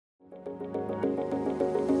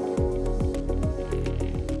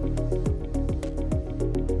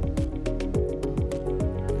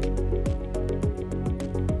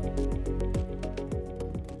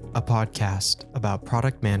a podcast about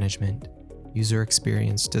product management, user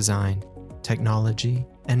experience design, technology,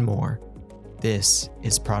 and more. This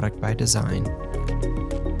is Product by Design.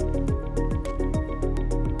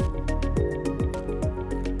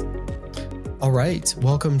 All right,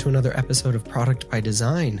 welcome to another episode of Product by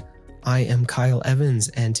Design. I am Kyle Evans,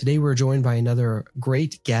 and today we're joined by another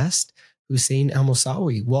great guest, Hussein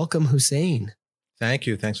Almossawi. Welcome, Hussein. Thank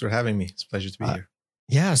you. Thanks for having me. It's a pleasure to be here.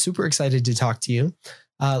 Yeah, super excited to talk to you.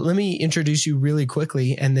 Let me introduce you really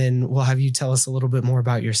quickly, and then we'll have you tell us a little bit more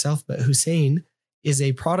about yourself. But Hussein is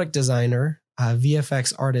a product designer,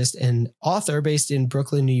 VFX artist, and author based in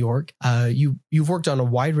Brooklyn, New York. You've worked on a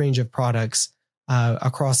wide range of products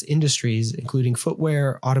across industries, including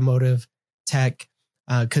footwear, automotive, tech,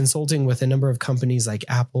 consulting with a number of companies like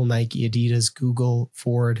Apple, Nike, Adidas, Google,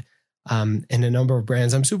 Ford, and a number of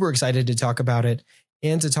brands. I'm super excited to talk about it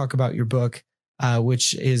and to talk about your book,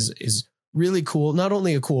 which is really cool. Not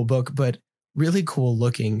only a cool book, but really cool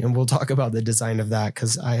looking. And we'll talk about the design of that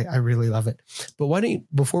because I really love it. But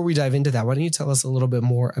before we dive into that, why don't you tell us a little bit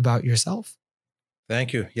more about yourself?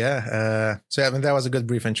 Thank you. Yeah. That was a good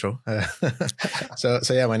brief intro. So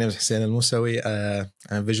my name is Hussein Almossawi.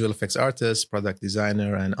 I'm a visual effects artist, product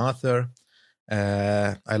designer, and author.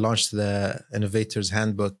 I launched the Innovator's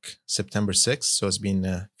Handbook September 6th. So it's been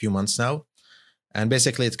a few months now. And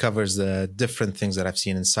basically it covers the different things that I've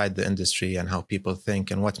seen inside the industry and how people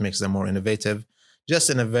think and what makes them more innovative, just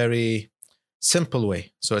in a very simple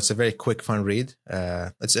way. So it's a very quick, fun read.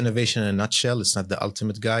 It's innovation in a nutshell. It's not the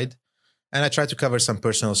ultimate guide. And I try to cover some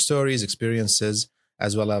personal stories, experiences,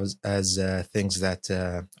 as well as things that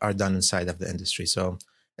are done inside of the industry. So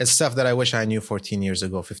it's stuff that I wish I knew 15 years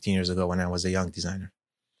ago when I was a young designer.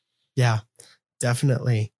 Yeah,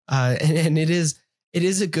 definitely. And it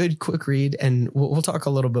is a good quick read. And we'll talk a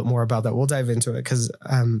little bit more about that. We'll dive into it because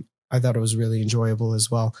I thought it was really enjoyable as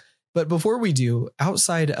well. But before we do,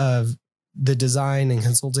 outside of the design and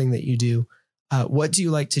consulting that you do, what do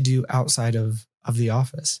you like to do outside of the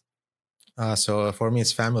office? So for me,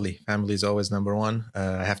 it's family. Family is always number one.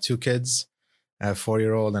 I have 2 kids. I have a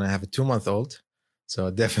 4-year-old and I have a 2-month-old. So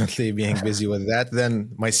definitely being busy with that.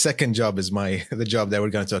 Then my second job is the job that we're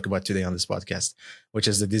going to talk about today on this podcast, which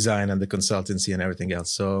is the design and the consultancy and everything else.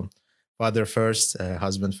 So father first,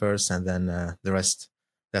 husband first, and then the rest.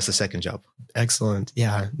 That's the second job. Excellent.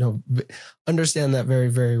 Yeah, no, understand that very,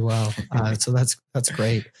 very well. So that's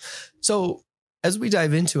great. So as we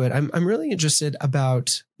dive into it, I'm really interested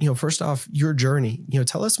about, first off, your journey.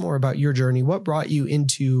 Tell us more about your journey. What brought you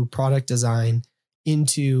into product design,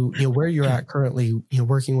 into where you're at currently,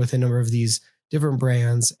 working with a number of these different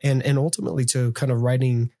brands, and ultimately to kind of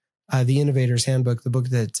writing the Innovator's Handbook, the book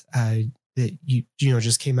that you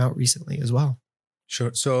just came out recently as well.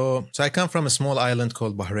 Sure. So I come from a small island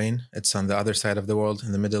called Bahrain. It's on the other side of the world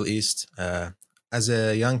in the Middle East. As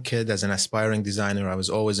a young kid, as an aspiring designer, I was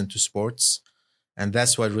always into sports. And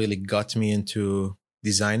that's what really got me into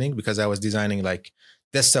designing, because I was designing like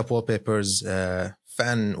desktop wallpapers,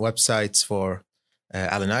 fan websites for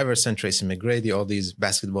Allen Iverson, Tracy McGrady, all these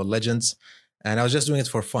basketball legends. And I was just doing it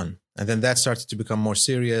for fun. And then that started to become more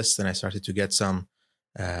serious. Then I started to get some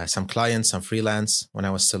clients, some freelance when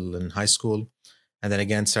I was still in high school. And then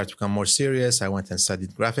again, started to become more serious. I went and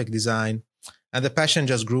studied graphic design. And the passion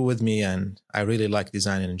just grew with me. And I really liked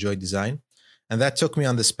design and enjoyed design. And that took me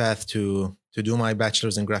on this path to do my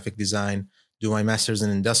bachelor's in graphic design, do my master's in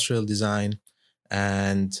industrial design.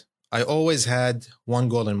 And I always had one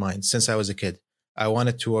goal in mind since I was a kid. I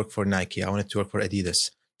wanted to work for Nike. I wanted to work for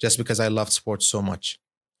Adidas, just because I loved sports so much.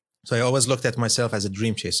 So I always looked at myself as a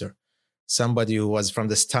dream chaser, somebody who was from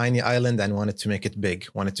this tiny island and wanted to make it big,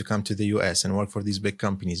 wanted to come to the US and work for these big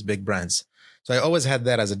companies, big brands. So I always had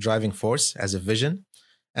that as a driving force, as a vision.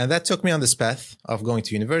 And that took me on this path of going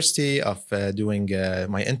to university, of doing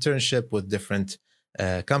my internship with different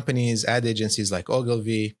companies, ad agencies like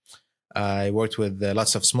Ogilvy. I worked with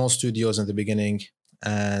lots of small studios in the beginning.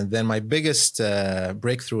 And then my biggest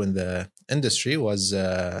breakthrough in the industry was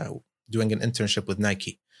doing an internship with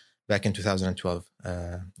Nike back in 2012.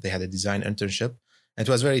 They had a design internship. And it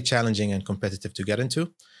was very challenging and competitive to get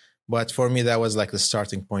into. But for me, that was like the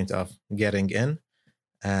starting point of getting in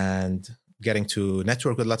and getting to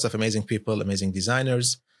network with lots of amazing people, amazing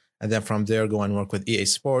designers. And then from there, go and work with EA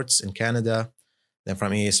Sports in Canada. Then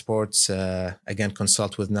from EA Sports, again,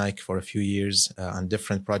 consult with Nike for a few years on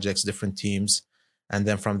different projects, different teams. And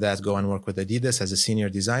then from that, go and work with Adidas as a senior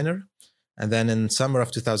designer. And then in summer of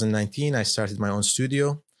 2019, I started my own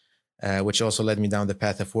studio, which also led me down the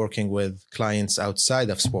path of working with clients outside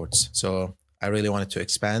of sports. So I really wanted to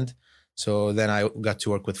expand. So then I got to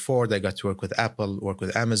work with Ford, I got to work with Apple, work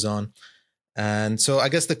with Amazon. And so I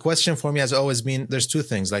guess the question for me has always been, there's two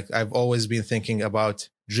things. Like I've always been thinking about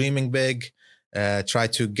dreaming big, try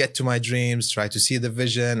to get to my dreams, try to see the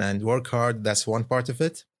vision and work hard. That's one part of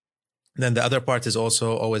it. Then the other part is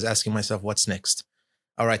also always asking myself, what's next?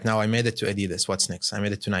 All right, now I made it to Adidas. What's next? I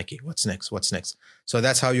made it to Nike. What's next? What's next? So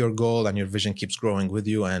that's how your goal and your vision keeps growing with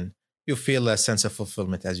you, and you feel a sense of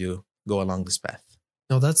fulfillment as you go along this path.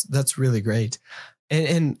 No, that's really great.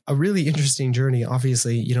 And a really interesting journey,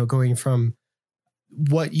 obviously, you know, going from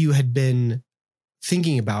what you had been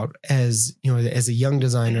thinking about as, you know, as a young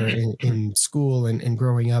designer in school and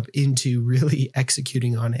growing up into really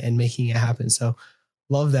executing on it and making it happen. So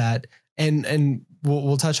love that. And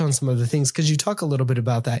we'll touch on some of the things, because you talk a little bit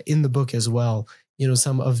about that in the book as well. You know,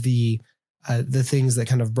 some of the things that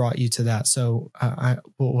kind of brought you to that. So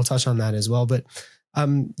we'll touch on that as well. But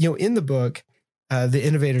you know, in the book, the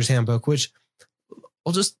Innovator's Handbook, which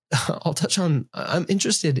I'll touch on. I'm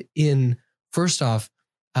interested in, first off,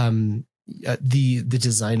 the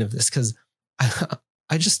design of this, because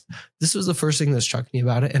this was the first thing that struck me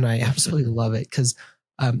about it, and I absolutely love it because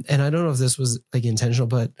and I don't know if this was like intentional,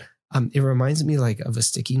 but it reminds me like of a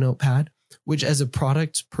sticky notepad, which as a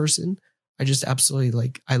product person, I just absolutely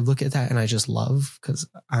like. I look at that and I just love, because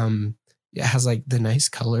it has like the nice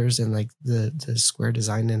colors and like the square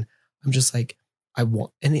design, and I'm just like, I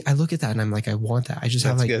want, and I look at that and I'm like, I want that. I just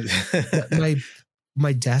have like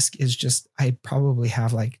my desk is just, I probably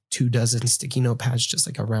have like 24 sticky notepads just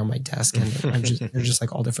like around my desk, and they're just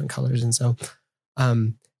like all different colors. And so,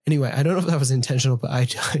 anyway, I don't know if that was intentional, but I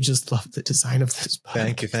just love the design of this book.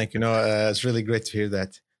 Thank you. No, it's really great to hear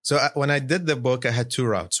that. So when I did the book, I had two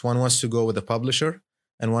routes. One was to go with a publisher,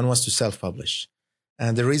 and one was to self-publish.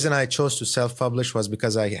 And the reason I chose to self-publish was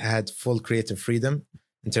because I had full creative freedom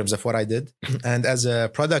in terms of what I did. And as a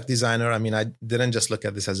product designer, I mean, I didn't just look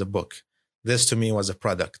at this as a book. This to me was a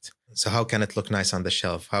product. So how can it look nice on the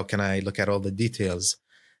shelf? How can I look at all the details?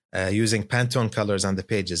 Using Pantone colors on the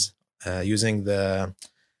pages, using the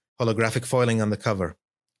holographic foiling on the cover.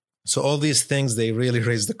 So all these things, they really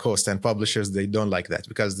raise the cost, and publishers, they don't like that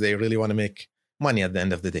because they really want to make money at the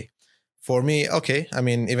end of the day. For me, okay, I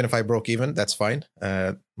mean, even if I broke even, that's fine.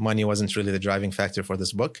 Money wasn't really the driving factor for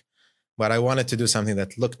this book, but I wanted to do something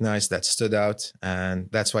that looked nice, that stood out. And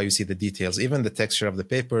that's why you see the details, even the texture of the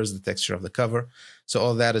papers, the texture of the cover. So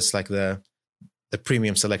all that is like the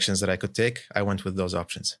premium selections that I could take. I went with those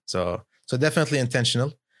options. So definitely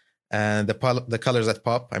intentional. And the colors that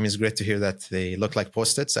pop, I mean, it's great to hear that they look like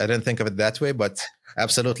Post-its. I didn't think of it that way, but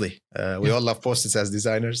absolutely. We all love Post-its as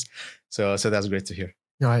designers. So that's great to hear.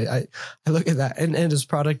 No, I look at that, and as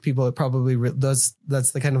product people, it probably does.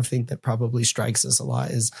 That's the kind of thing that probably strikes us a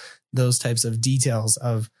lot, is those types of details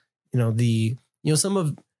of, some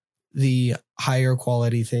of the higher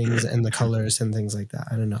quality things and the colors and things like that.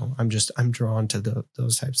 I don't know. I'm drawn to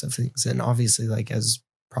those types of things. And obviously, like as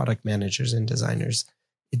product managers and designers,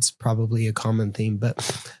 it's probably a common theme.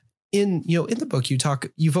 But in the book,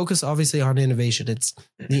 you focus obviously on innovation. It's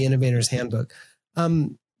the Innovator's Handbook.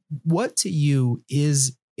 What to you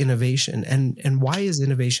is innovation, and why is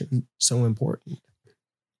innovation so important?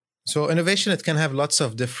 So innovation, it can have lots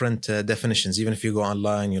of different definitions. Even if you go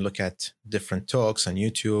online, you look at different talks on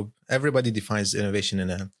YouTube, everybody defines innovation in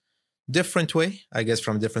a different way, I guess,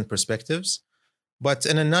 from different perspectives. But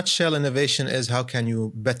in a nutshell, innovation is how can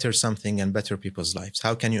you better something and better people's lives?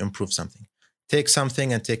 How can you improve something? Take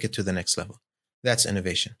something and take it to the next level. That's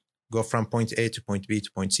innovation. Go from point A to point B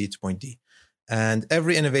to point C to point D. And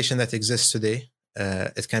every innovation that exists today,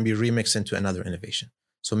 it can be remixed into another innovation.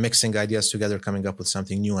 So mixing ideas together, coming up with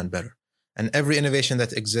something new and better. And every innovation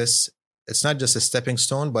that exists, it's not just a stepping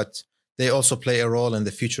stone, but they also play a role in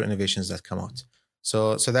the future innovations that come out.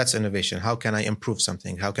 So that's innovation. How can I improve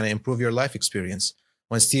something? How can I improve your life experience?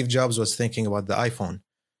 When Steve Jobs was thinking about the iPhone,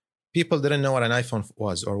 people didn't know what an iPhone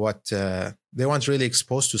was, or what they weren't really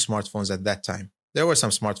exposed to smartphones at that time. There were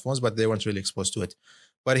some smartphones, but they weren't really exposed to it.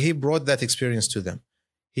 But he brought that experience to them.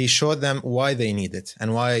 He showed them why they need it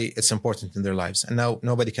and why it's important in their lives. And now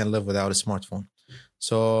nobody can live without a smartphone.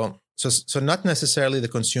 So not necessarily the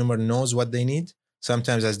consumer knows what they need.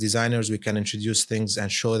 Sometimes as designers, we can introduce things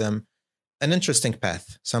and show them an interesting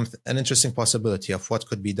path, an interesting possibility of what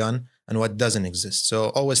could be done and what doesn't exist. So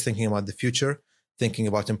always thinking about the future, thinking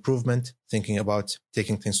about improvement, thinking about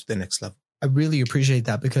taking things to the next level. I really appreciate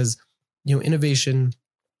that, because, innovation,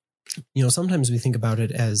 sometimes we think about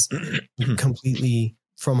it as completely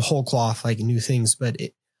from whole cloth, like new things, but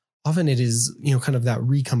often it is, kind of that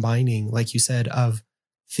recombining, like you said, of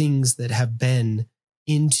things that have been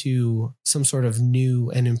into some sort of new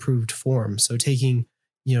and improved form. So taking,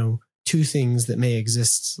 two things that may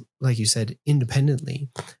exist, like you said, independently,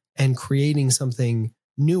 and creating something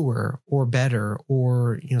newer or better,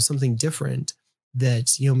 or, something different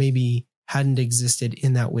that, maybe hadn't existed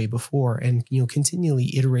in that way before, and,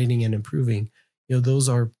 continually iterating and improving, those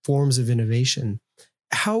are forms of innovation.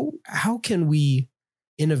 How can we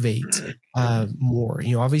innovate more?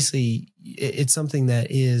 Obviously it's something that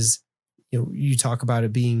is, you talk about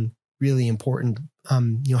it being really important.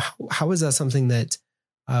 How is that something that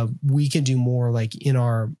we can do more, like in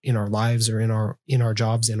our lives, or in our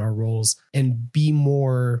jobs, in our roles, and be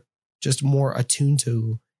more attuned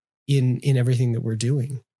to in everything that we're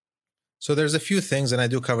doing? So there's a few things, and I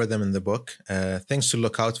do cover them in the book. Things to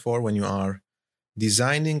look out for when you are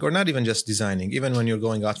designing, or not even just designing, even when you're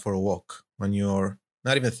going out for a walk, when you're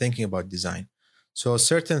not even thinking about design. So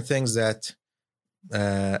certain things that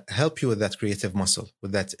help you with that creative muscle,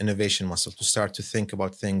 with that innovation muscle, to start to think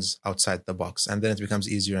about things outside the box, and then it becomes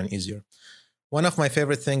easier and easier. One of my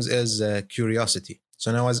favorite things is curiosity.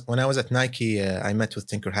 So when I was at Nike, I met with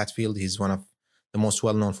Tinker Hatfield. He's one of the most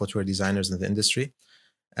well-known footwear designers in the industry.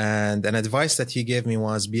 And an advice that he gave me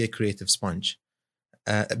was be a creative sponge,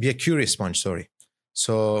 be a curious sponge, sorry.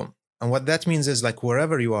 So, and what that means is, like,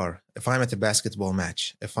 wherever you are, if I'm at a basketball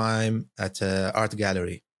match, if I'm at an art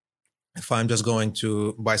gallery, if I'm just going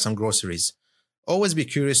to buy some groceries, always be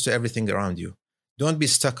curious to everything around you. Don't be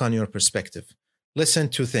stuck on your perspective. Listen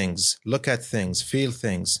to things, look at things, feel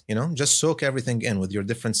things, just soak everything in with your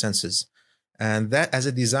different senses. And that, as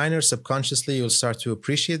a designer, subconsciously, you'll start to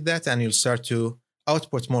appreciate that, and you'll start to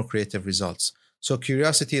output more creative results. So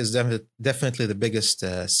curiosity is definitely the biggest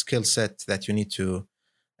skill set that you need to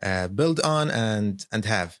build on and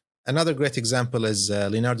have. Another great example is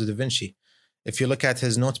Leonardo da Vinci. If you look at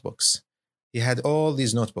his notebooks, he had all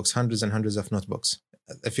these notebooks, hundreds and hundreds of notebooks.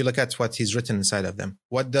 If you look at what he's written inside of them,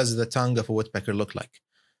 what does the tongue of a woodpecker look like?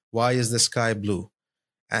 Why is the sky blue?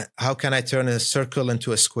 How can I turn a circle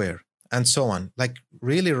into a square? And so on. Like,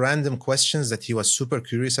 really random questions that he was super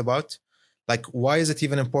curious about. Like, why is it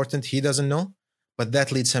even important? He doesn't know. But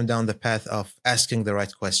that leads him down the path of asking the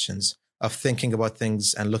right questions, of thinking about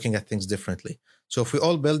things and looking at things differently. So if we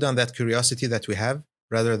all build on that curiosity that we have,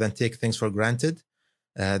 rather than take things for granted,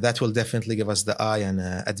 that will definitely give us the eye and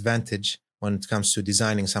advantage when it comes to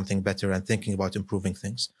designing something better and thinking about improving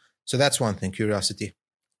things. So that's one thing, curiosity.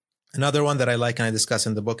 Another one that I like and I discuss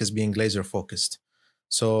in the book is being laser focused.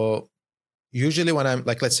 So usually when I'm,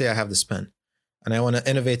 like, let's say I have this pen and I want to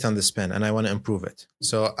innovate on this pen and I want to improve it.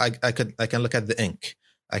 So I can look at the ink,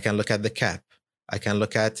 I can look at the cap, I can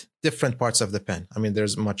look at different parts of the pen. I mean,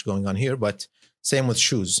 there's much going on here, but same with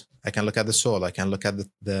shoes. I can look at the sole, I can look at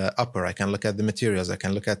the upper, I can look at the materials, I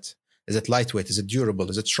can look at, is it lightweight, is it durable,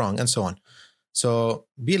 is it strong, and so on. So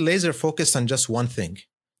be laser focused on just one thing.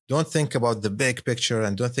 Don't think about the big picture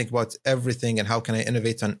and don't think about everything and how can I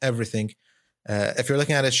innovate on everything. If you're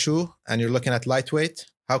looking at a shoe and you're looking at lightweight,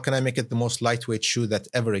 how can I make it the most lightweight shoe that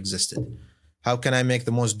ever existed? How can I make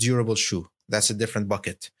the most durable shoe? That's a different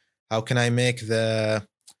bucket. How can I make a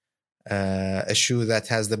shoe that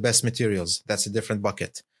has the best materials? That's a different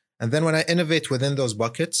bucket. And then when I innovate within those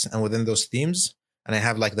buckets and within those themes, and I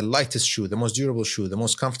have like the lightest shoe, the most durable shoe, the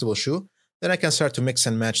most comfortable shoe, then I can start to mix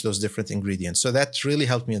and match those different ingredients. So that really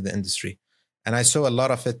helped me in the industry. And I saw a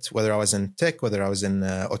lot of it, whether I was in tech, whether I was in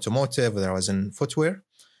automotive, whether I was in footwear,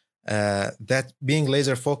 that being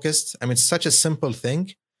laser focused, I mean, it's such a simple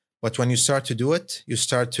thing, but when you start to do it, you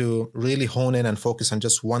start to really hone in and focus on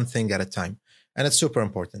just one thing at a time. And it's super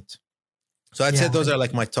important. So I'd say those are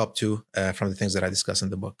like my top two from the things that I discuss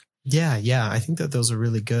in the book. Yeah. I think that those are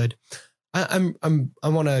really good. I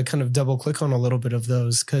want to kind of double click on a little bit of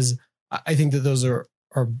those because I think that those are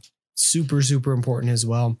super, super important as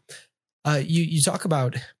well. You talk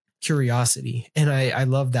about curiosity, and I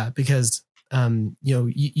love that because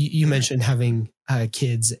you mentioned having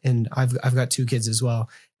kids, and I've got two kids as well,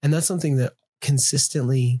 and that's something that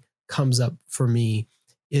consistently comes up for me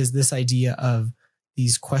is this idea of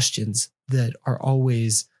these questions that are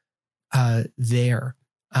always there.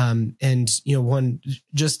 And one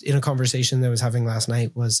just in a conversation that I was having last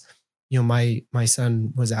night was, my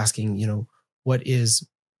son was asking, what is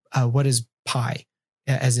pi,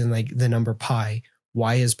 as in like the number pi?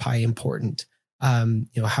 Why is pi important?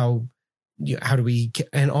 How do we,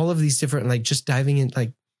 and all of these different, like just diving in,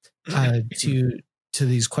 like to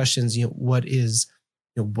these questions. What is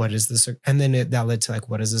the, and then that led to like,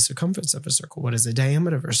 what is the circumference of a circle? What is the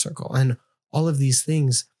diameter of a circle? And all of these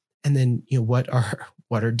things. And then, what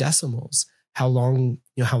are decimals? How long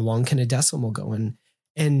can a decimal go in?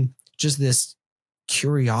 And just this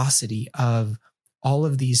curiosity of all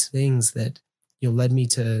of these things that, led me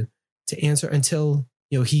to answer until,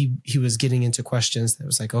 he was getting into questions that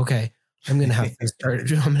was like, okay, I'm going to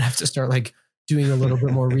have to start like doing a little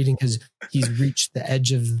bit more reading, because he's reached the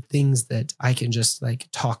edge of things that I can just like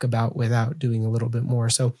talk about without doing a little bit more.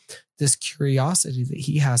 So this curiosity that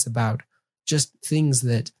he has about just things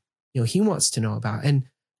that, he wants to know about, and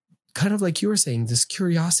kind of like you were saying, this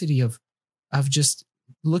curiosity of just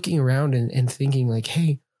looking around and thinking like,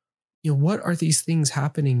 hey, what are these things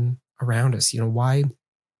happening around us? Why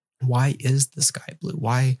is the sky blue?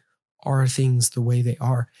 Why are things the way they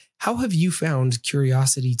are? How have you found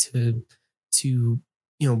curiosity to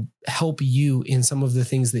help you in some of the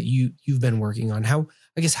things that you've been working on? How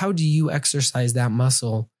do you exercise that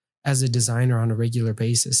muscle as a designer on a regular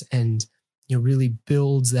basis, and really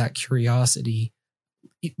builds that curiosity,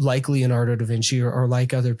 like Leonardo da Vinci or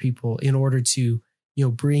like other people, in order to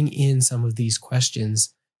bring in some of these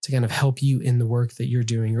questions to kind of help you in the work that you're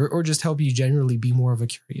doing, or just help you generally be more of a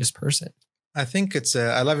curious person? I think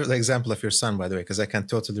I love the example of your son, by the way, because I can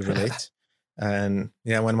totally relate. And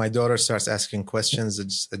yeah, when my daughter starts asking questions,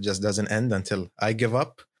 it just doesn't end until I give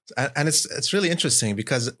up. And it's really interesting,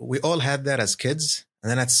 because we all had that as kids.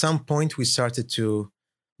 And then at some point we started to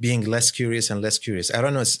being less curious and less curious. I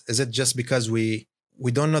don't know. Is it just because we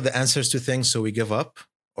don't know the answers to things, so we give up?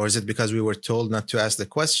 Or is it because we were told not to ask the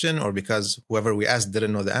question, or because whoever we asked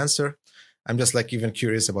didn't know the answer? I'm just like even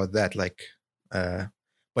curious about that.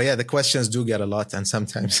 But yeah, the questions do get a lot. And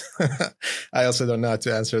sometimes I also don't know how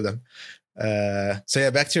to answer them. So yeah,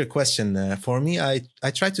 back to your question. For me, I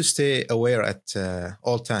try to stay aware at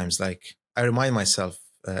all times. Like I remind myself,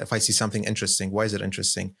 if I see something interesting, why is it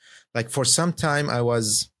interesting? Like for some time,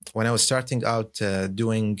 when I was starting out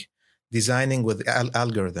doing designing with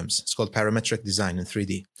algorithms. It's called parametric design in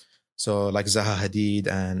 3D. So like Zaha Hadid,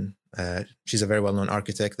 and she's a very well-known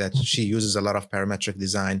architect that she uses a lot of parametric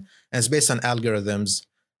design, and it's based on algorithms.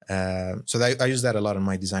 So I use that a lot in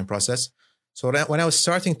my design process. So when I was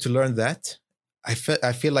starting to learn that, I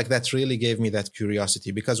feel like that really gave me that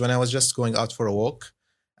curiosity, because when I was just going out for a walk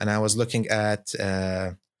and I was looking at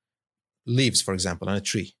leaves, for example, on a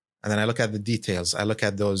tree, and then I look at the details, I look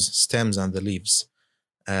at those stems on the leaves.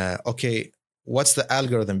 Okay, what's the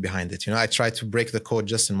algorithm behind it? I try to break the code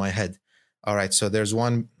just in my head. All right, so there's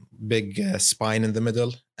one big spine in the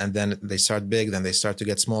middle, and then they start big, then they start to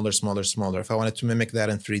get smaller, smaller, smaller. If I wanted to mimic that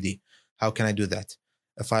in 3D, how can I do that?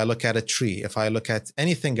 If I look at a tree, if I look at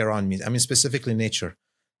anything around me, I mean, specifically nature,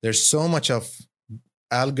 there's so much of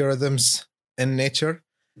algorithms in nature.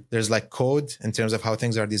 There's like code in terms of how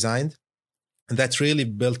things are designed. And that really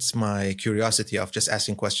built my curiosity of just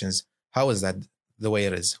asking questions. How is that the way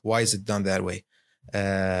it is? Why is it done that way?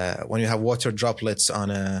 When you have water droplets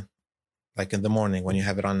like in the morning, when you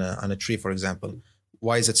have it on a tree, for example,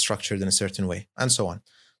 why is it structured in a certain way? And so on.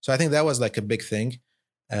 So I think that was like a big thing.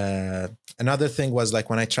 Another thing was like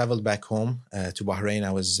when I traveled back home to Bahrain,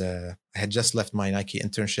 I had just left my Nike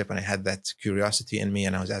internship, and I had that curiosity in me,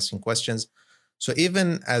 and I was asking questions. So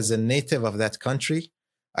even as a native of that country,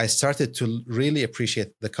 I started to really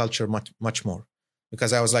appreciate the culture much, much more,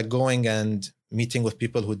 because I was like going and meeting with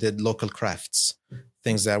people who did local crafts,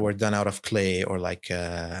 things that were done out of clay or like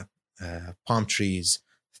palm trees,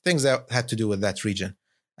 things that had to do with that region.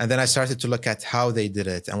 And then I started to look at how they did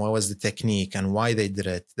it and what was the technique and why they did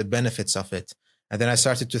it, the benefits of it. And then I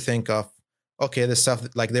started to think of, okay, the stuff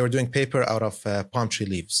like they were doing paper out of palm tree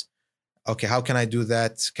leaves. Okay, how can I do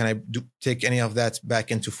that? Can I take any of that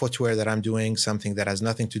back into footwear that I'm doing, something that has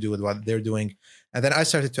nothing to do with what they're doing? And then I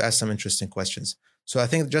started to ask some interesting questions. So I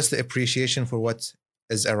think just the appreciation for what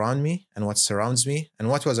is around me and what surrounds me and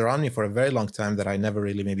what was around me for a very long time that I never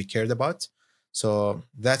really maybe cared about. So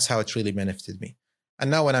that's how it really benefited me.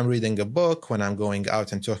 And now when I'm reading a book, when I'm going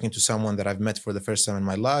out and talking to someone that I've met for the first time in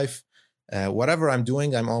my life, whatever I'm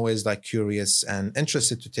doing, I'm always like curious and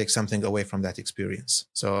interested to take something away from that experience.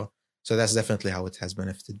 So that's definitely how it has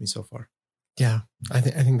benefited me so far. Yeah, I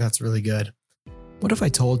think that's really good. What if I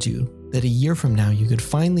told you that a year from now, you could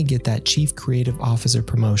finally get that Chief Creative Officer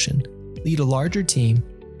promotion, lead a larger team,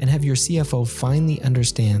 and have your CFO finally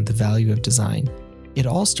understand the value of design? It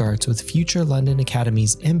all starts with Future London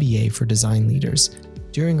Academy's MBA for Design Leaders.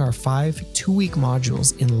 During our 5 2-week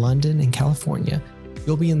modules in London and California,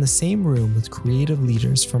 you'll be in the same room with creative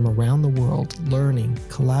leaders from around the world, learning,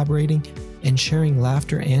 collaborating, and sharing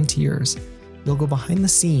laughter and tears. You'll go behind the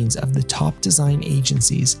scenes of the top design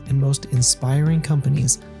agencies and most inspiring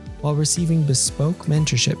companies while receiving bespoke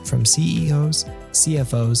mentorship from CEOs,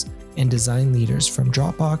 CFOs, and design leaders from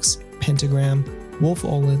Dropbox, Pentagram, Wolf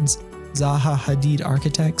Olins, Zaha Hadid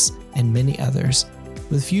Architects, and many others.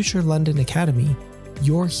 With Future London Academy,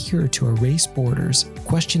 you're here to erase borders,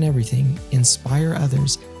 question everything, inspire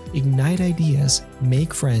others, ignite ideas,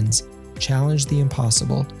 make friends, challenge the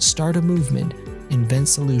impossible, start a movement, invent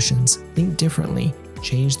solutions, think differently,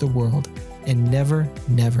 change the world, and never,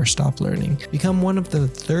 never stop learning. Become one of the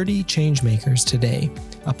 30 changemakers today.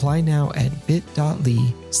 Apply now at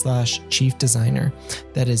bit.ly/chief designer.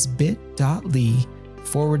 That is bit.ly/chief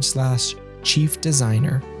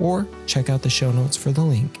designer, or check out the show notes for the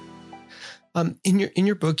link. In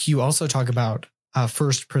your book, you also talk about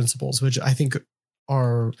first principles, which I think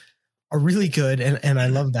are really good. And I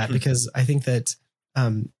love that because I think that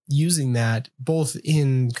using that both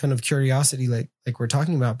in kind of curiosity, like we're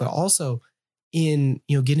talking about, but also in,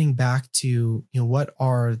 getting back to, what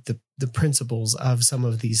are the principles of some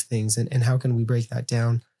of these things and how can we break that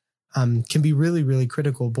down, can be really, really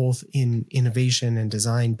critical both in innovation and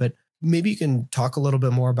design. But maybe you can talk a little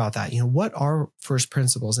bit more about that. What are first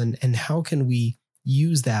principles and how can we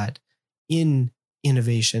use that in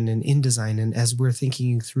innovation and in design and as we're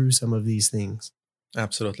thinking through some of these things?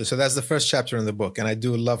 Absolutely. So that's the first chapter in the book. And I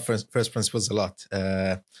do love first principles a lot.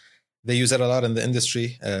 They use it a lot in the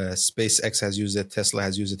industry. SpaceX has used it. Tesla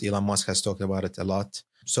has used it. Elon Musk has talked about it a lot.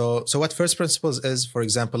 So what first principles is, for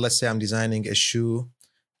example, let's say I'm designing a shoe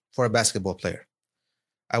for a basketball player.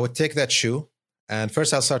 I would take that shoe and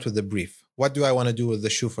first I'll start with the brief. What do I want to do with the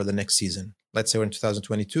shoe for the next season? Let's say we're in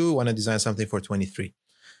 2022, we want to design something for 23.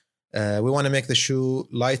 We want to make the shoe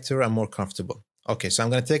lighter and more comfortable. Okay, so I'm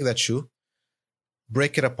going to take that shoe,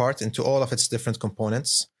 break it apart into all of its different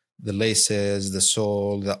components, the laces, the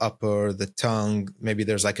sole, the upper, the tongue, maybe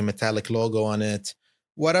there's like a metallic logo on it,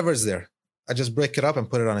 whatever's there. I just break it up and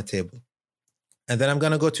put it on a table. And then I'm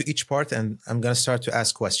going to go to each part and I'm going to start to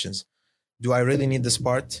ask questions. Do I really need this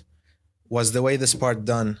part? Was the way this part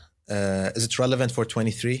done, is it relevant for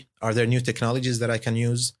 23? Are there new technologies that I can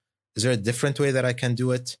use? Is there a different way that I can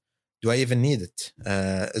do it? Do I even need it?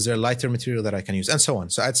 Is there a lighter material that I can use? And so on.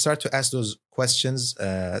 So I'd start to ask those questions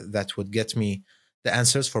that would get me the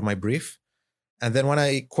answers for my brief. And then when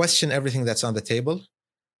I question everything that's on the table,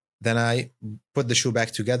 then I put the shoe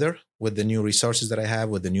back together with the new resources that I have,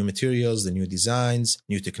 with the new materials, the new designs,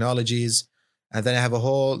 new technologies. And then I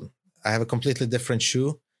have a completely different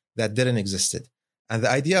shoe that didn't existed. And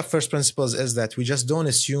the idea of first principles is that we just don't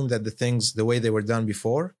assume that the things, the way they were done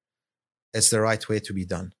before, it's the right way to be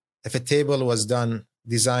done. If a table was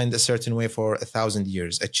designed a certain way for 1,000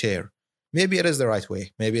 years, a chair, maybe it is the right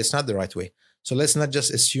way. Maybe it's not the right way. So let's not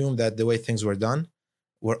just assume that the way things were done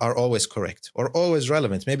are always correct or always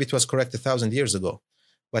relevant. Maybe it was correct 1,000 years ago.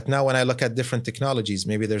 But now when I look at different technologies,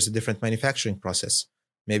 maybe there's a different manufacturing process.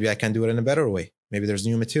 Maybe I can do it in a better way. Maybe there's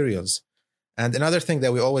new materials. And another thing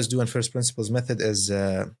that we always do in first principles method is,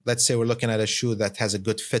 let's say we're looking at a shoe that has a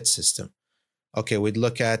good fit system. Okay, we'd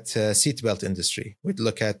look at seatbelt industry. We'd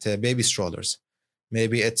look at baby strollers.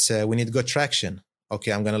 Maybe it's we need good traction.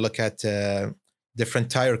 Okay, I'm going to look at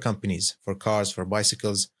different tire companies for cars, for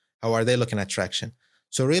bicycles. How are they looking at traction?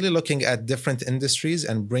 So really looking at different industries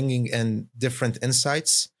and bringing in different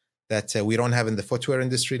insights that we don't have in the footwear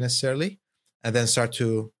industry necessarily, and then start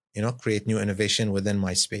to create new innovation within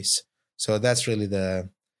my space. So that's really the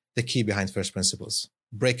key behind first principles.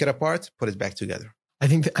 Break it apart, put it back together. I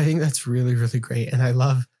think that's really, really great. And I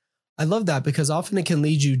love that because often it can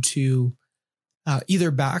lead you to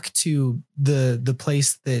either back to the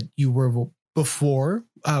place that you were before,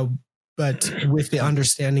 but with the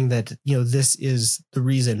understanding that, this is the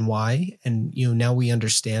reason why. And, now we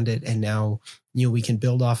understand it and now, we can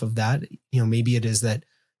build off of that. Maybe it is that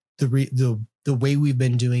the way we've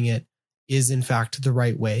been doing it is in fact the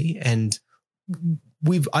right way. And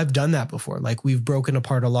I've done that before. Like we've broken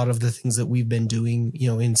apart a lot of the things that we've been doing,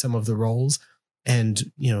 in some of the roles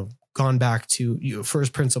and, gone back to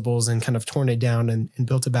first principles and kind of torn it down and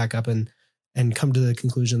built it back up and come to the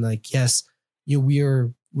conclusion like, yes,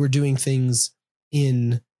 we're doing things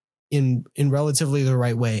in relatively the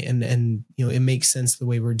right way. And it makes sense the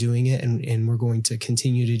way we're doing it. And we're going to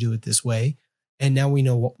continue to do it this way. And now we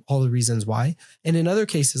know all the reasons why. And in other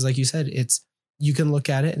cases, like you said, you can look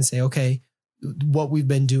at it and say, okay, what we've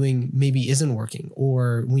been doing maybe isn't working,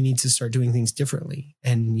 or we need to start doing things differently.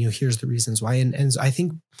 And, here's the reasons why. And I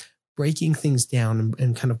think breaking things down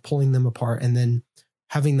and kind of pulling them apart and then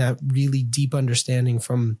having that really deep understanding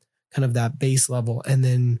from kind of that base level and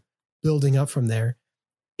then building up from there,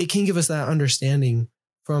 it can give us that understanding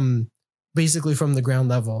from the ground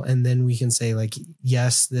level. And then we can say like,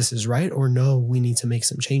 yes, this is right, or no, we need to make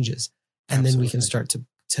some changes. And Absolutely. Then we can start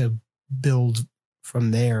to build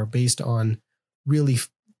from there based on really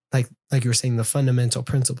like you were saying, the fundamental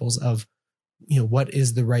principles of, what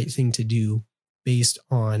is the right thing to do based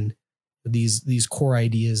on these core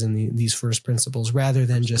ideas and these first principles, rather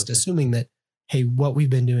than Absolutely. Just assuming that, hey, what we've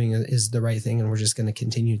been doing is the right thing, and we're just going to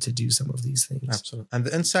continue to do some of these things. Absolutely. And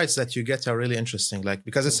the insights that you get are really interesting, like,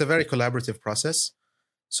 because it's a very collaborative process.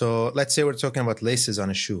 So let's say we're talking about laces on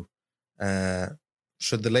a shoe.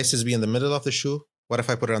 Should the laces be in the middle of the shoe? What if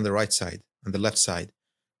I put it on the right side, on the left side?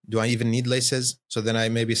 Do I even need laces? So then I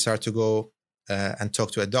maybe start to go and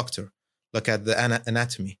talk to a doctor, look at the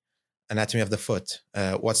anatomy of the foot.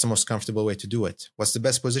 What's the most comfortable way to do it? What's the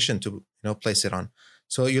best position to place it on?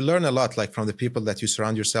 So you learn a lot, like, from the people that you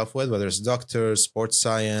surround yourself with, whether it's doctors, sports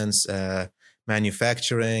science,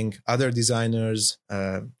 manufacturing, other designers.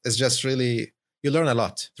 It's just really, you learn a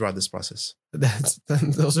lot throughout this process.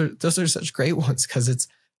 Those are such great ones, because it's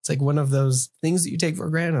like one of those things that you take for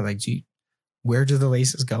granted. Like, where do the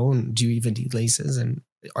laces go, and do you even need laces, and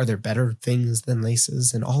are there better things than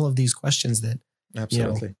laces, and all of these questions that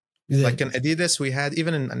absolutely. Like in Adidas, we had,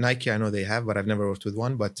 even in Nike, I know they have, but I've never worked with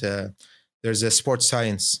one. But there's a sports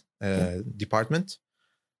science department,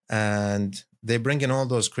 and they bring in all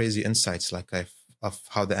those crazy insights, like of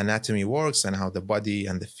how the anatomy works and how the body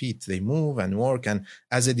and the feet, they move and work. And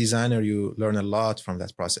as a designer, you learn a lot from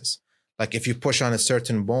that process. Like, if you push on a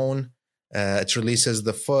certain bone, it releases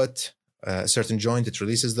the foot, a certain joint, it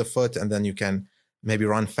releases the foot, and then you can maybe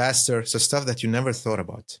run faster. So stuff that you never thought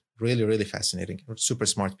about. Really, really fascinating. Super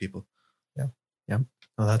smart people. Yeah.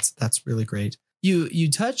 Oh, that's really great.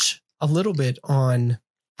 You touch a little bit on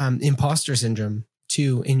imposter syndrome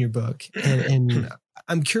too in your book, and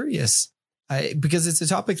I'm curious because it's a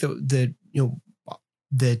topic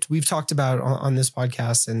that we've talked about on this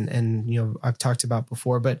podcast, and I've talked about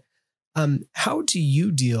before. But how do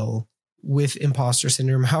you deal with imposter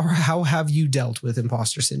syndrome? How have you dealt with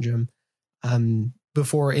imposter syndrome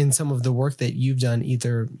before in some of the work that you've done,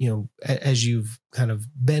 either as you've kind of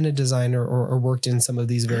been a designer or worked in some of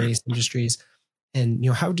these various industries, and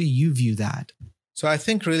how do you view that? So I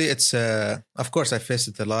think really it's of course I face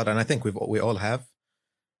it a lot, and I think we all have.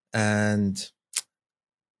 And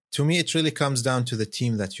to me, it really comes down to the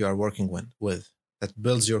team that you are working with, that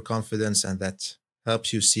builds your confidence and that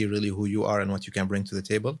helps you see really who you are and what you can bring to the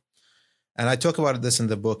table. And I talk about this in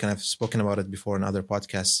the book, and I've spoken about it before in other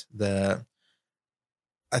podcasts.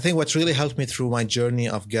 I think what really helped me through my journey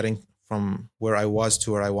of getting from where I was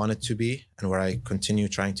to where I wanted to be and where I continue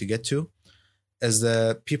trying to get to is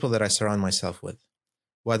the people that I surround myself with,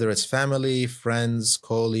 whether it's family, friends,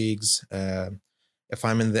 colleagues. If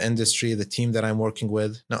I'm in the industry, the team that I'm working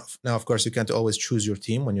with. Now, of course, you can't always choose your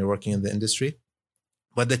team when you're working in the industry,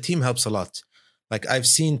 but the team helps a lot. Like, I've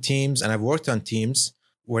seen teams and I've worked on teams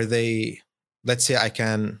where let's say I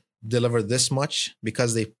can deliver this much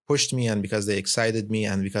because they pushed me and because they excited me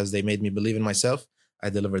and because they made me believe in myself, I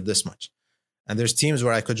delivered this much. And there's teams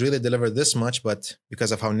where I could really deliver this much, but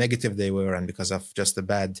because of how negative they were and because of just the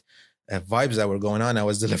bad vibes that were going on, I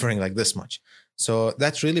was delivering like this much. So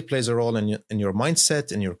that really plays a role in your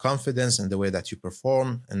mindset, in your confidence, in the way that you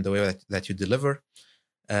perform, and the way that you deliver.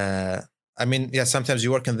 Sometimes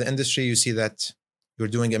you work in the industry, you see that you're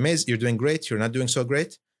doing amazing, you're doing great, you're not doing so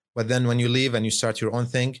great. But then when you leave and you start your own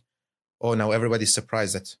thing, now everybody's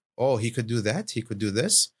surprised that, he could do that, he could do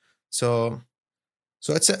this. So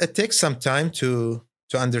it takes some time to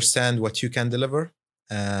understand what you can deliver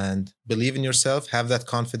and believe in yourself, have that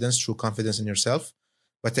confidence, true confidence in yourself.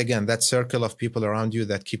 But again, that circle of people around you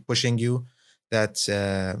that keep pushing you, that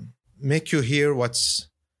make you hear what's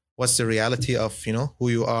the reality of, who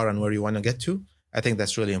you are and where you want to get to. I think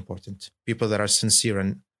that's really important. People that are sincere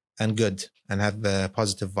and good and have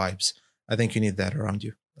positive vibes. I think you need that around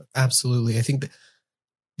you. Absolutely. I think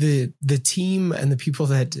the team and the people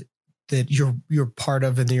that you're part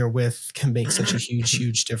of and that you're with can make such a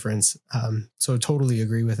huge difference. So totally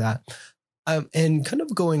agree with that. And kind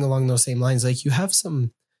of going along those same lines, like, you have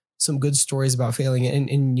some good stories about failing,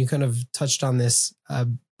 and you kind of touched on this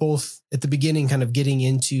both at the beginning, kind of getting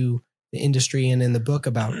into the industry, and in the book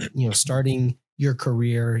about starting your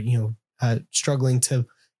career, struggling to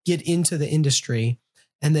get into the industry,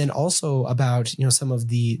 and then also about some of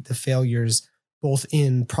the failures both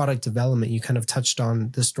in product development. You kind of touched on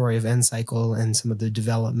the story of N-Cycle and some of the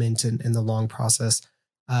development and the long process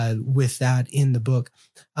with that in the book.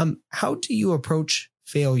 How do you approach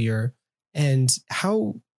failure, and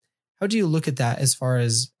how do you look at that as far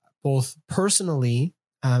as both personally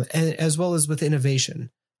and as well as with innovation?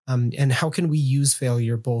 And how can we use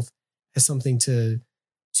failure both as something to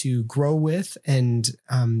grow with, and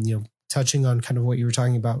touching on kind of what you were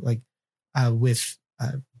talking about, like with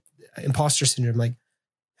imposter syndrome, like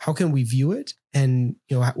how can we view it, and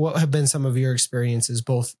what have been some of your experiences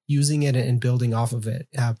both using it and building off of it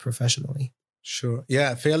professionally? Sure.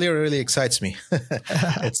 Yeah, failure really excites me.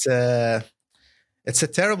 It's a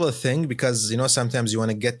terrible thing because, sometimes you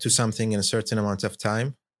want to get to something in a certain amount of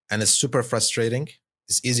time and it's super frustrating.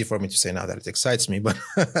 It's easy for me to say now that it excites me, but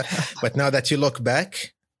but now that you look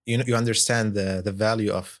back, you understand the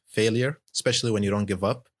value of failure, especially when you don't give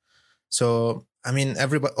up. So, I mean,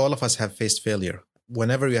 all of us have faced failure.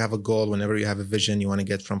 Whenever you have a goal, whenever you have a vision, you want to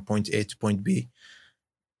get from point A to point B,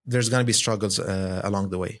 there's going to be struggles along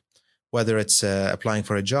the way. Whether it's applying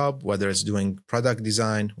for a job, whether it's doing product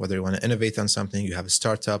design, whether you want to innovate on something, you have a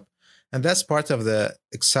startup. And that's part of the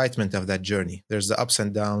excitement of that journey. There's the ups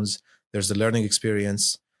and downs. There's the learning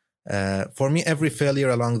experience. For me, every failure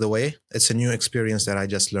along the way, it's a new experience that I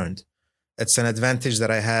just learned. It's an advantage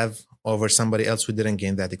that I have over somebody else who didn't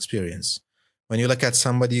gain that experience. When you look at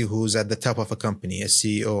somebody who's at the top of a company, a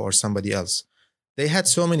CEO or somebody else, they had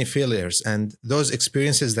so many failures, and those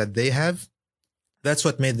experiences that they have, that's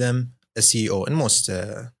what made them a CEO in most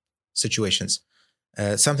situations.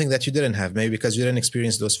 Something that you didn't have, maybe because you didn't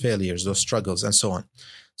experience those failures, those struggles, and so on.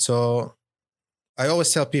 So I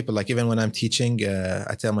always tell people, like even when I'm teaching,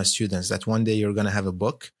 I tell my students that one day you're going to have a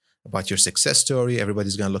book about your success story.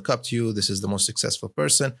 Everybody's going to look up to you. This is the most successful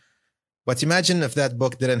person. But imagine if that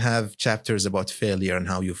book didn't have chapters about failure and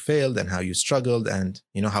how you failed and how you struggled and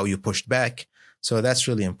how you pushed back. So that's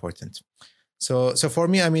really important. So for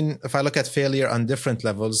me, I mean, if I look at failure on different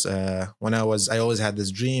levels, when I always had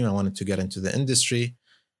this dream. I wanted to get into the industry.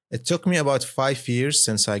 It took me about 5 years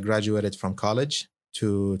since I graduated from college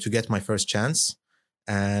to get my first chance,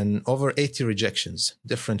 and over 80 rejections,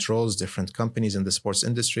 different roles, different companies in the sports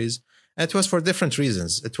industries. And it was for different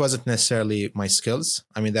reasons. It wasn't necessarily my skills.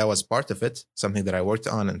 I mean, that was part of it, something that I worked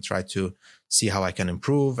on and tried to see how I can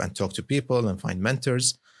improve and talk to people and find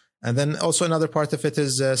mentors. And then also another part of it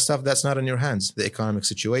is stuff that's not in your hands, the economic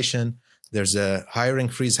situation. There's a hiring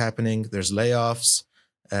freeze happening. There's layoffs,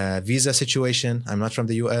 visa situation. I'm not from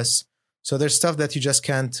the US. So there's stuff that you just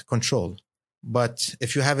can't control. But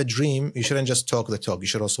if you have a dream, you shouldn't just talk the talk. You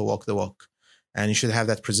should also walk the walk. And you should have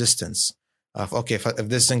that persistence of, okay, if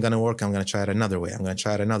this isn't going to work, I'm going to try it another way. I'm going to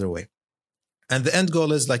try it another way. And the end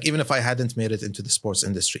goal is, like, even if I hadn't made it into the sports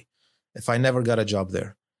industry, if I never got a job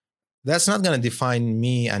there, that's not going to define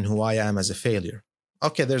me and who I am as a failure.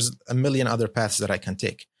 Okay, there's a million other paths that I can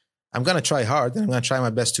take. I'm going to try hard and I'm going to try my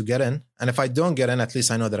best to get in. And if I don't get in, at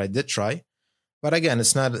least I know that I did try. But again,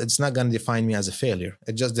 it's not going to define me as a failure.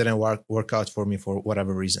 It just didn't work out for me for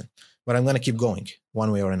whatever reason. But I'm going to keep going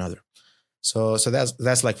one way or another. So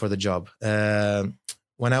that's like for the job.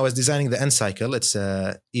 When I was designing the N Cycle, it's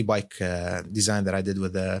a e-bike design that I did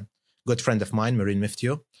with a good friend of mine, Marine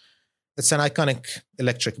Miftio. It's an iconic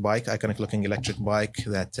looking electric bike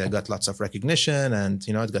that got lots of recognition, and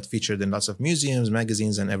it got featured in lots of museums,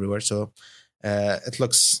 magazines, and everywhere. So it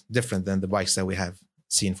looks different than the bikes that we have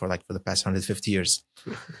seen for the past 150 years.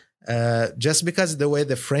 Just because the way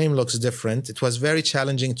the frame looks different, it was very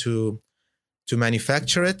challenging to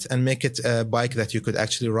manufacture it and make it a bike that you could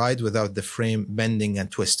actually ride without the frame bending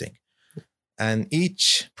and twisting. And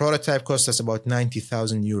each prototype cost us about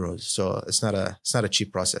 90,000 euros. So it's not a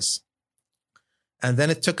cheap process. And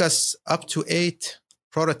then it took us up to 8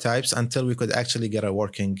 prototypes until we could actually get a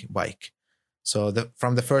working bike. So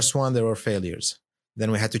from the first one, there were failures.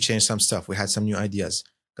 Then we had to change some stuff. We had some new ideas.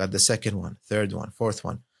 Got the second one, third one, fourth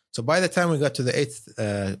one. So by the time we got to the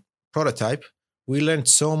 8th prototype, we learned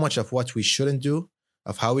so much of what we shouldn't do,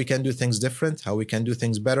 of how we can do things different, how we can do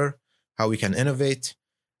things better, how we can innovate.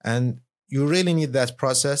 And you really need that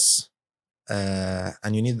process,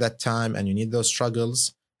 and you need that time, and you need those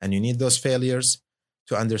struggles, and you need those failures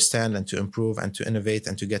to understand and to improve and to innovate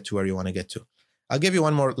and to get to where you want to get to. I'll give you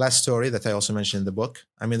one more last story that I also mentioned in the book.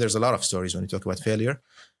 I mean, there's a lot of stories when you talk about failure.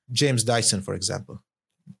 James Dyson, for example,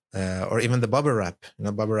 or even the bubble wrap.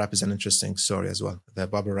 Bubble wrap is an interesting story as well. The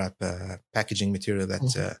bubble wrap packaging material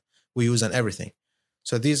that we use on everything.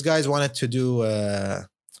 So these guys wanted to do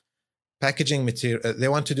packaging material. They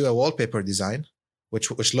want to do a wallpaper design,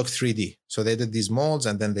 which looked 3D. So they did these molds,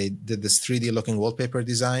 and then they did this 3D looking wallpaper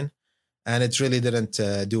design, and it really didn't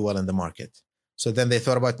do well in the market. So then they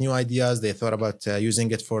thought about new ideas. They thought about using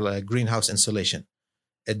it for greenhouse insulation.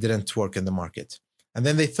 It didn't work in the market. And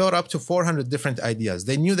then they thought up to 400 different ideas.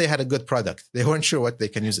 They knew they had a good product. They weren't sure what they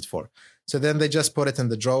can use it for. So then they just put it in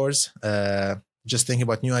the drawers, just thinking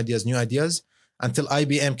about new ideas, until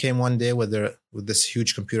IBM came one day with this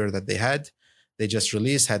huge computer that they had. They just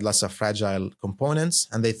released, had lots of fragile components,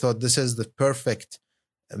 and they thought this is the perfect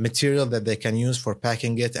material that they can use for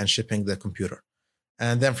packing it and shipping the computer.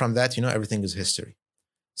 And then from that, everything is history.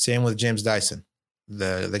 Same with James Dyson,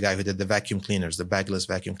 the guy who did the vacuum cleaners, the bagless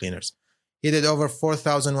vacuum cleaners. He did over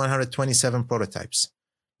 4,127 prototypes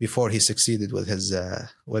before he succeeded with his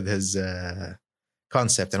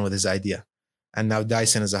concept and with his idea. And now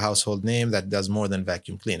Dyson is a household name that does more than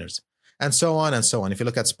vacuum cleaners, and so on and so on. If you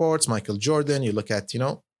look at sports, Michael Jordan, you look at,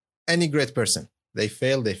 any great person, they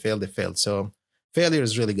failed. So failure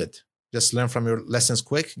is really good. Just learn from your lessons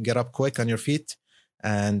quick, get up quick on your feet,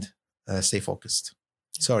 and stay focused.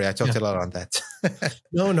 Sorry, I talked a lot on that.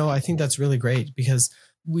 No, I think that's really great, because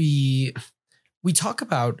we talk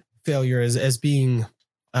about failure as being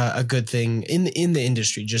a good thing in the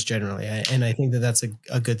industry, just generally. And I think that that's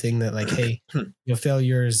a good thing, that like, hey,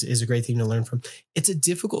 failure is a great thing to learn from. It's a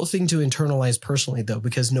difficult thing to internalize personally, though,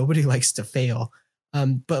 because nobody likes to fail.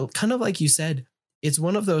 But kind of like you said, it's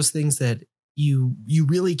one of those things that you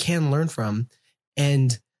really can learn from.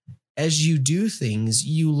 And as you do things,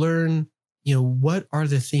 you learn, what are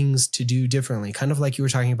the things to do differently? Kind of like you were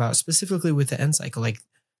talking about specifically with the end cycle. Like,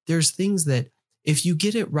 there's things that if you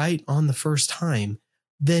get it right on the first time,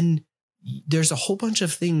 then there's a whole bunch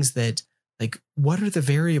of things that, like, what are the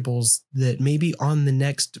variables that maybe on the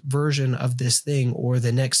next version of this thing or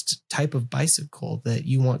the next type of bicycle that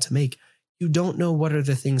you want to make, you don't know what are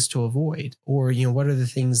the things to avoid, or, what are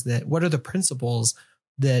the principles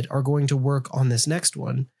that are going to work on this next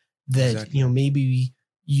one that, Exactly. Maybe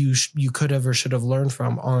you could have or should have learned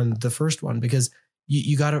from on the first one, because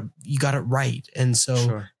you got it right. And so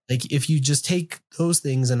Sure. like, if you just take those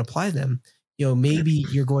things and apply them, maybe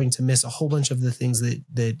you're going to miss a whole bunch of the things that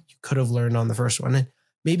you could have learned on the first one. And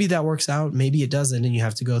maybe that works out, maybe it doesn't, and you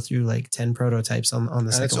have to go through like 10 prototypes on the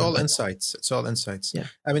And second it's all one. insights. It's all insights. Yeah.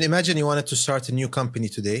 I mean, imagine you wanted to start a new company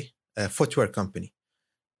today, a footwear company,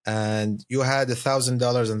 and you had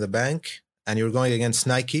 $1,000 in the bank, and you're going against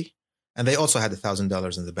Nike, and they also had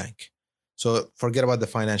 $1,000 in the bank. So forget about the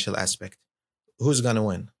financial aspect. Who's going to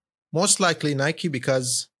win? Most likely Nike,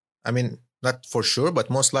 because, not for sure, but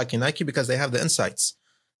most likely Nike, because they have the insights.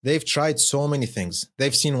 They've tried so many things.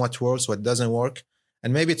 They've seen what works, what doesn't work.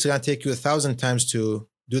 And maybe it's going to take you 1,000 times to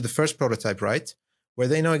do the first prototype right, where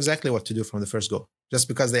they know exactly what to do from the first go, just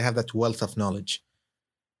because they have that wealth of knowledge.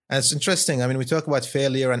 And it's interesting. We talk about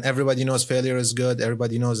failure, and everybody knows failure is good.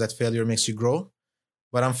 Everybody knows that failure makes you grow.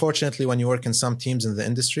 But unfortunately, when you work in some teams in the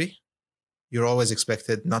industry, you're always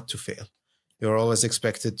expected not to fail. You're always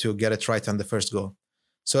expected to get it right on the first go.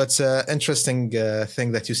 So it's an interesting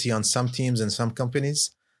thing that you see on some teams and some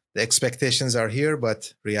companies. The expectations are here,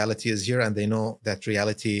 but reality is here, and they know that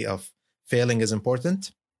reality of failing is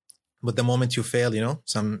important. But the moment you fail,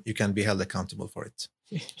 you can be held accountable for it.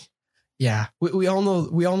 Yeah, we all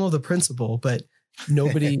know the principle, but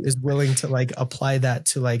nobody is willing to like apply that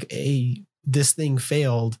to like, this thing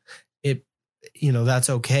failed. That's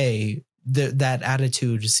okay. That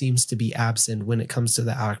attitude seems to be absent when it comes to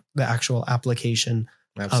the actual application.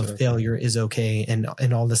 Absolutely. Of failure is okay. And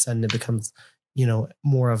all of a sudden it becomes,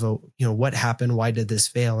 more of a, what happened? Why did this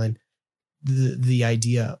fail? And the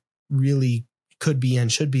idea really could be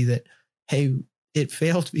and should be that, hey, it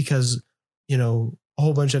failed because, a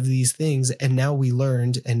whole bunch of these things. And now we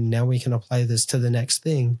learned, and now we can apply this to the next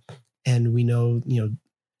thing. And we know,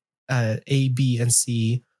 A, B, and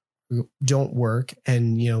C don't work.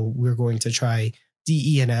 And, we're going to try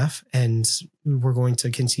D, E, and F, and we're going to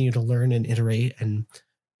continue to learn and iterate. And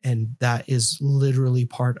that is literally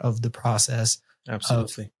part of the process.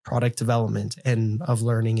 Absolutely. Of product development and of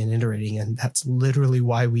learning and iterating. And that's literally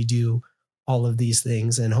why we do all of these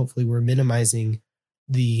things. And hopefully we're minimizing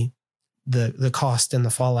the cost and the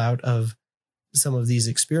fallout of some of these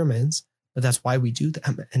experiments, but that's why we do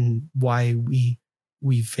them and why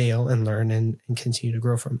we fail and learn and continue to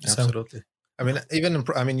grow from. Absolutely. So,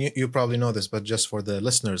 you probably know this, but just for the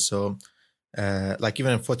listeners. So, like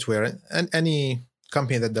even in footwear and any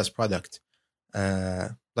company that does product,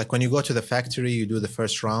 like when you go to the factory, you do the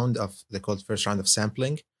first round of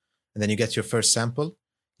sampling, and then you get your first sample.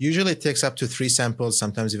 Usually it takes up to 3 samples,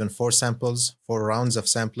 sometimes even 4 samples, 4 rounds of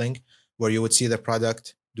sampling, where you would see the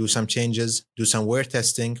product, do some changes, do some wear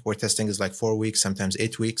testing. Wear testing is like 4 weeks, sometimes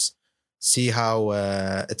 8 weeks. See how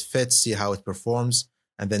it fits, see how it performs,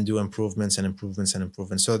 and then do improvements.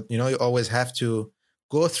 So, you always have to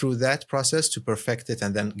go through that process to perfect it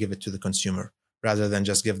and then give it to the consumer, rather than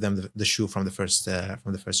just give them the shoe from the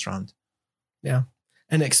first round. Yeah.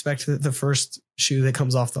 And expect that the first shoe that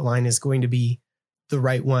comes off the line is going to be the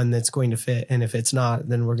right one that's going to fit. And if it's not,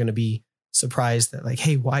 then we're going to be surprised that like,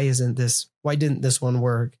 hey, why didn't this one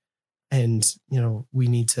work? And, we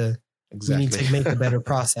need to make a better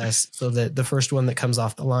process so that the first one that comes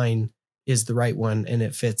off the line is the right one and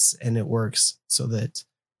it fits and it works, so that,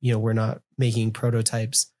 we're not making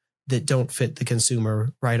prototypes that don't fit the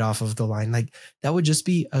consumer right off of the line. Like, that would just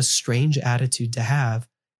be a strange attitude to have.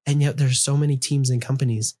 And yet there's so many teams and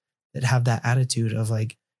companies that have that attitude of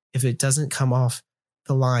like, if it doesn't come off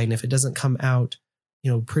the line, if it doesn't come out,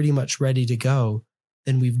 pretty much ready to go,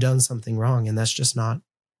 then we've done something wrong. And that's just not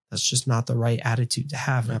the right attitude to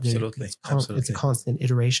have. Absolutely. It's a constant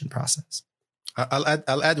iteration process.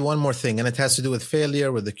 I'll add one more thing, and it has to do with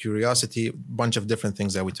failure, with the curiosity, a bunch of different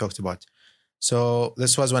things that we talked about. So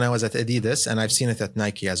this was when I was at Adidas, and I've seen it at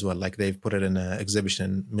Nike as well. Like they've put it in an exhibition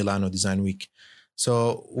in Milano Design Week.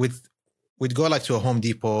 So we'd go like to a Home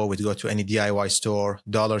Depot, we'd go to any DIY store,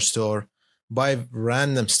 dollar store, buy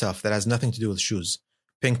random stuff that has nothing to do with shoes,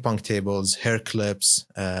 ping pong tables, hair clips,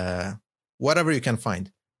 whatever you can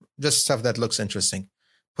find, just stuff that looks interesting.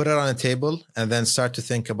 Put it on a table and then start to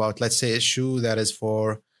think about, let's say, a shoe that is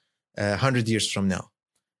for 100 years from now,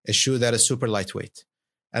 a shoe that is super lightweight.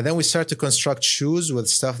 And then we start to construct shoes with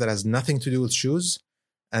stuff that has nothing to do with shoes.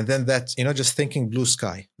 And then that, just thinking blue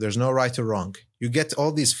sky, there's no right or wrong. You get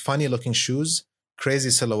all these funny looking shoes, crazy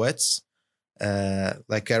silhouettes.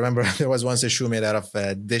 Like I remember there was once a shoe made out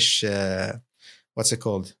of dish, what's it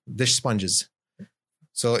called? Dish sponges.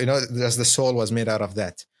 So, as the sole was made out of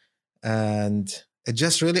that. And it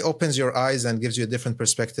just really opens your eyes and gives you different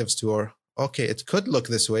perspectives to, okay, it could look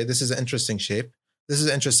this way. This is an interesting shape. This is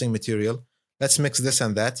an interesting material. Let's mix this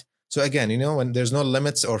and that. So again, when there's no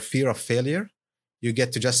limits or fear of failure, you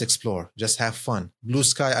get to just explore, just have fun, blue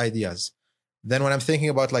sky ideas. Then when I'm thinking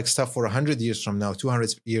about like stuff for 100 years from now,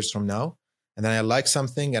 200 years from now, and then I like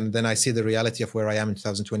something and then I see the reality of where I am in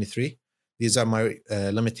 2023, these are my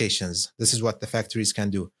limitations. This is what the factories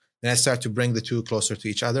can do. Then I start to bring the two closer to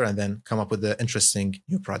each other and then come up with the interesting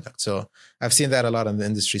new product. So I've seen that a lot in the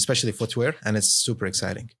industry, especially footwear, and it's super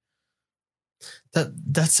exciting.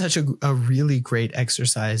 That's such a really great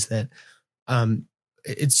exercise that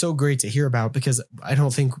it's so great to hear about, because I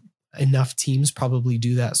don't think enough teams probably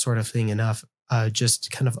do that sort of thing enough.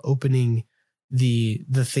 Just kind of opening the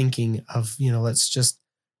thinking of, let's just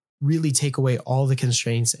really take away all the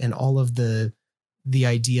constraints and all of the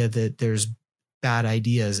idea that there's bad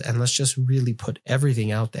ideas, and let's just really put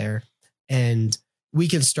everything out there, and we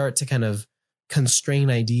can start to kind of constrain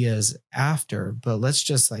ideas after, but let's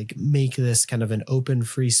just like make this kind of an open,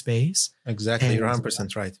 free space. Exactly. You're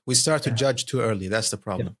 100% right. We start to judge too early. That's the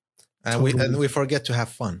problem. Yeah, and totally. we forget to have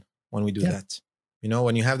fun when we do that.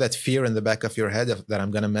 When you have that fear in the back of your head that I'm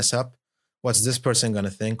going to mess up, what's this person going to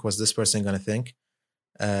think? What's this person going to think?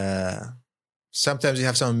 Sometimes you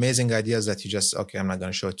have some amazing ideas that you just, okay, I'm not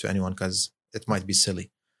going to show it to anyone because it might be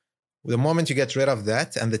silly. The moment you get rid of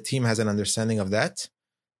that and the team has an understanding of that,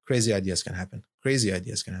 crazy ideas can happen.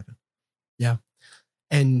 Yeah.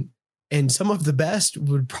 And some of the best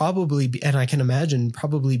would probably be, and I can imagine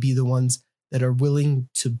probably be the ones that are willing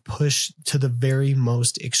to push to the very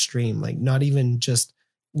most extreme, like not even just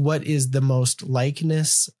what is the most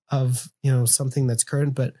likeness of, something that's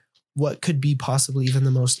current, but what could be possibly even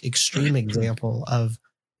the most extreme example of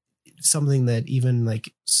something that even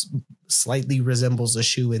like slightly resembles a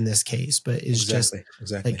shoe in this case, but is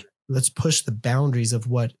exactly. Like, let's push the boundaries of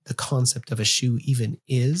what the concept of a shoe even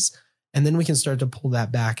is. And then we can start to pull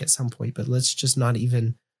that back at some point, but let's just not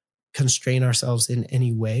even constrain ourselves in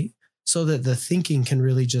any way, so that the thinking can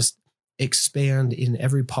really just expand in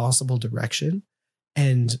every possible direction.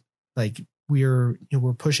 And like we're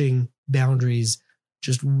pushing boundaries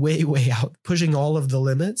just way, way out, pushing all of the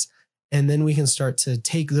limits. And then we can start to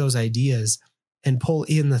take those ideas and pull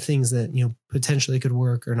in the things that, potentially could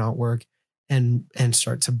work or not work, and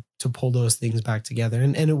start to pull those things back together.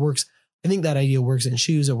 And it works. I think that idea works in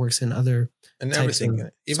shoes. It works in other and everything,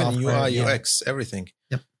 even software, UI, UX, everything.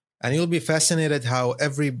 Yep. And you'll be fascinated how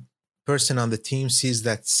every person on the team sees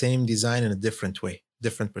that same design in a different way,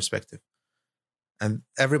 different perspective. And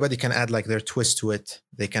everybody can add like their twist to it.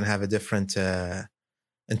 They can have a different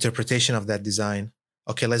interpretation of that design.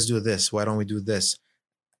 Okay, let's do this. Why don't we do this?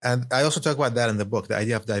 And I also talk about that in the book, the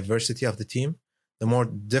idea of diversity of the team. The more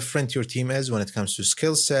different your team is when it comes to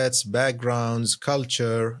skill sets, backgrounds,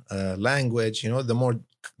 culture, language, the more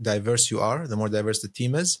diverse you are, the more diverse the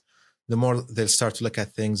team is, the more they'll start to look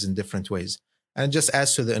at things in different ways. And it just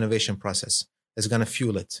adds to the innovation process. It's going to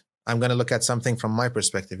fuel it. I'm going to look at something from my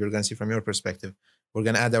perspective. You're going to see from your perspective. We're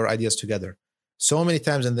going to add our ideas together. So many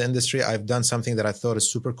times in the industry, I've done something that I thought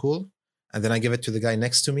is super cool, and then I give it to the guy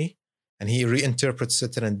next to me, and he reinterprets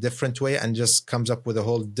it in a different way and just comes up with a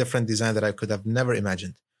whole different design that I could have never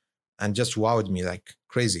imagined, and just wowed me like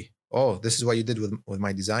crazy. Oh, this is what you did with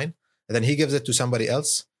my design. And then he gives it to somebody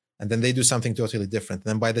else, and then they do something totally different.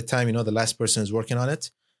 And then by the time, the last person is working on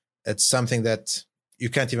it, it's something that you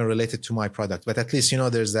can't even relate it to my product. But at least,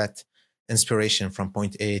 there's that inspiration from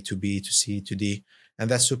point A to B to C to D. And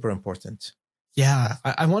that's super important. Yeah,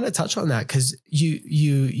 I want to touch on that because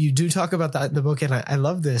you do talk about that in the book, and I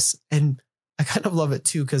love this. And I kind of love it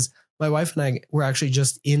too, because my wife and I were actually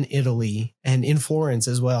just in Italy and in Florence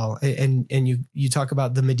as well. And you talk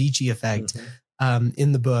about the Medici effect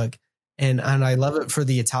in the book. And I love it for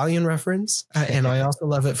the Italian reference. And I also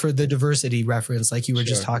love it for the diversity reference, like you were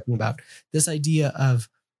just talking about. This idea of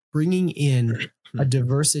bringing in a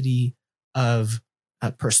diversity of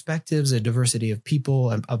perspectives, a diversity of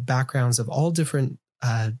people, of backgrounds, of all different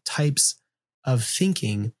types of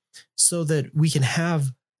thinking, so that we can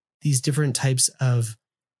have these different types of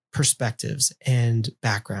perspectives and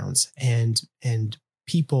backgrounds and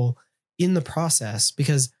people in the process.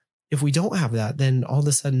 Because if we don't have that, then all of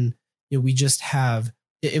a sudden, we just have,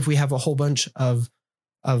 if we have a whole bunch of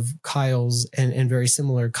Kyles and very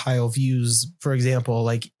similar Kyle views, for example,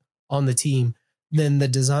 like on the team, then the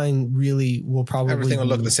design really will probably everything will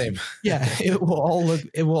look the same. Yeah, it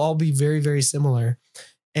will all be very, very similar.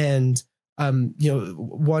 And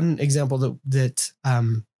one example that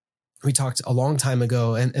we talked a long time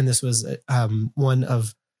ago, and this was one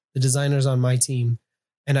of the designers on my team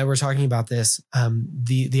and I were talking about this,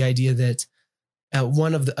 the idea that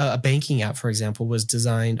one of a banking app, for example, was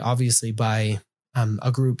designed obviously by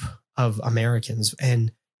a group of Americans,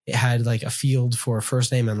 and it had like a field for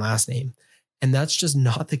first name and last name. And that's just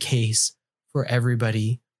not the case for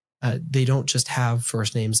everybody. They don't just have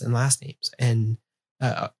first names and last names. And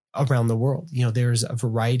around the world, there's a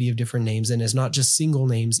variety of different names, and it's not just single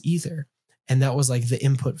names either. And that was like the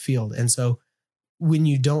input field. And so when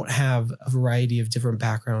you don't have a variety of different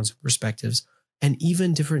backgrounds, perspectives, and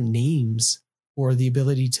even different names, or the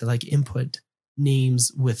ability to like input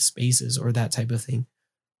names with spaces or that type of thing,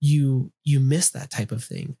 you miss that type of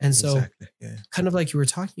thing. And so kind of like you were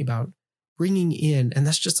talking about, bringing in, and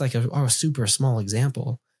that's just like a super small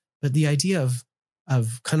example, but the idea of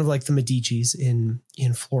kind of like the Medicis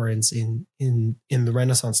in Florence in the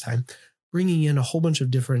Renaissance time, bringing in a whole bunch of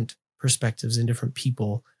different perspectives and different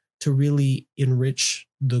people to really enrich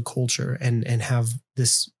the culture and have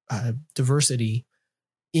this diversity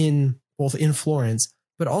in both in Florence,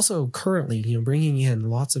 but also currently, bringing in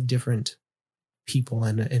lots of different people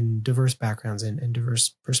and diverse backgrounds and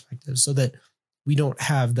diverse perspectives, so that we don't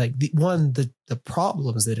have like the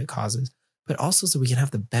problems that it causes, but also so we can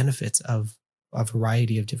have the benefits of a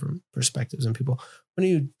variety of different perspectives and people. Why don't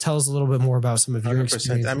you tell us a little bit more about some of your 100%.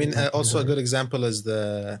 experience? I mean, also a good example is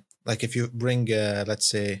if you bring, let's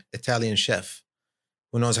say, Italian chef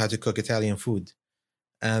who knows how to cook Italian food,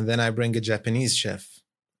 and then I bring a Japanese chef.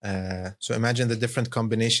 So imagine the different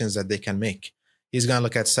combinations that they can make. He's going to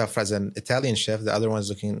look at stuff as an Italian chef. The other one's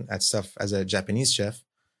looking at stuff as a Japanese chef.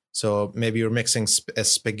 So maybe you're mixing a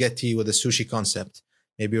spaghetti with a sushi concept.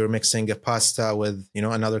 Maybe you're mixing a pasta with,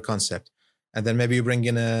 another concept. And then maybe you bring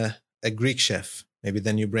in a Greek chef. Maybe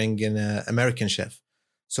then you bring in an American chef.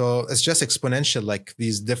 So it's just exponential, like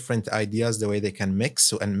these different ideas, the way they can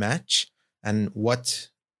mix and match, and what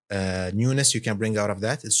newness you can bring out of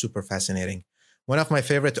that is super fascinating. One of my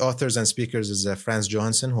favorite authors and speakers is Franz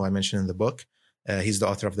Johansson, who I mentioned in the book. He's the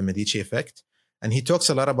author of The Medici Effect. And he talks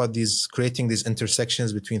a lot about creating these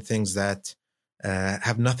intersections between things that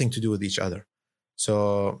have nothing to do with each other.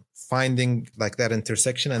 So finding like that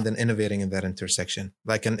intersection and then innovating in that intersection.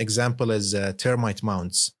 Like an example is termite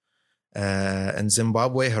mounds. In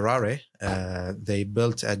Zimbabwe, Harare, they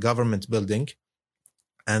built a government building,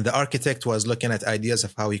 and the architect was looking at ideas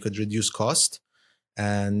of how he could reduce cost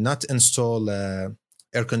and not install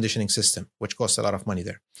air conditioning system, which costs a lot of money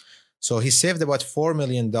there. So he saved about $4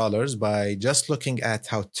 million by just looking at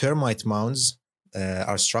how termite mounds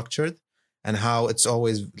are structured, and how it's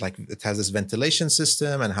always like it has this ventilation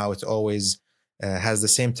system, and how it always has the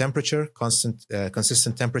same temperature,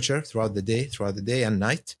 consistent temperature throughout the day and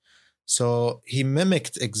night. So he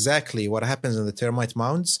mimicked exactly what happens in the termite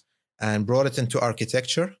mounds and brought it into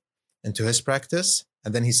architecture, into his practice.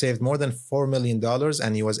 And then he saved more than $4 million,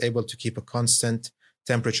 and he was able to keep a constant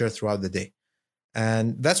temperature throughout the day.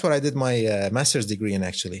 And that's what I did my master's degree in,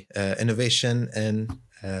 actually, innovation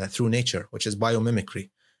through nature, which is biomimicry.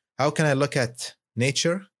 How can I look at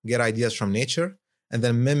nature, get ideas from nature, and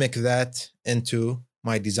then mimic that into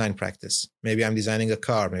my design practice? Maybe I'm designing a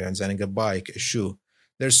car, maybe I'm designing a bike, a shoe.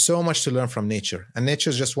 There's so much to learn from nature. And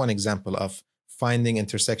nature is just one example of finding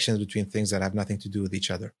intersections between things that have nothing to do with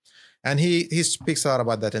each other. And he speaks a lot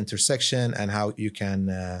about that intersection and how you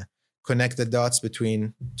can connect the dots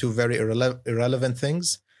between two very irrelevant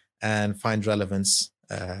things and find relevance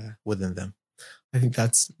within them. I think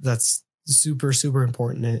that's super, super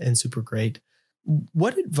important and super great.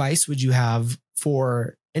 What advice would you have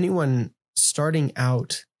for anyone starting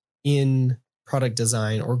out in product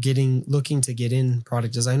design, or looking to get in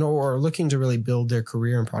product design, or looking to really build their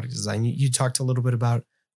career in product design? You talked a little bit about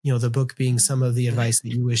the book being some of the advice that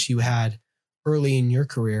you wish you had early in your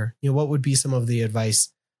career, what would be some of the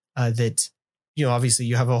advice that, obviously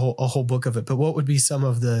you have a whole book of it, but what would be some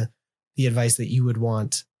of the advice that you would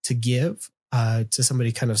want to give to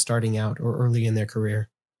somebody kind of starting out or early in their career?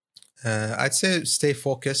 I'd say stay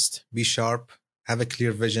focused, be sharp, have a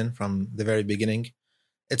clear vision from the very beginning.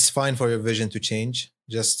 It's fine for your vision to change.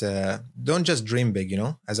 Just don't just dream big,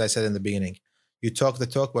 as I said in the beginning. You talk the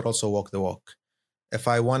talk, but also walk the walk. If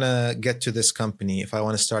I want to get to this company, if I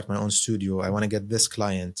want to start my own studio, I want to get this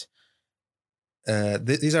client.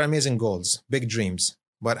 These are amazing goals, big dreams.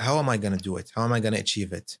 But how am I going to do it? How am I going to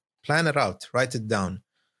achieve it? Plan it out, write it down.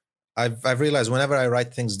 I've realized whenever I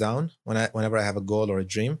write things down, whenever I have a goal or a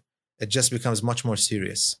dream, it just becomes much more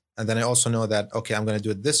serious. And then I also know that, okay, I'm going to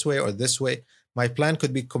do it this way or this way. My plan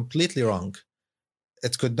could be completely wrong.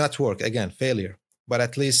 It could not work. Again, failure. But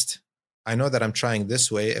at least I know that I'm trying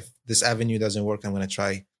this way. If this avenue doesn't work, I'm going to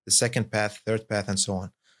try the second path, third path, and so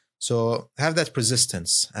on. So have that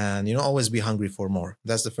persistence and, always be hungry for more.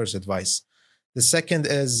 That's the first advice. The second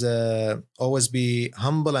is always be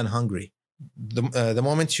humble and hungry. The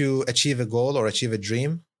moment you achieve a goal or achieve a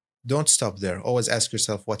dream, don't stop there. Always ask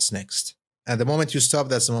yourself, what's next? And the moment you stop,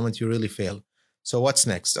 that's the moment you really fail. So what's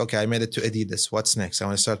next? Okay, I made it to Adidas. What's next? I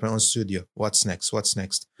want to start my own studio. What's next? What's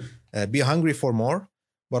next? Be hungry for more,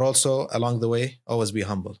 but also along the way, always be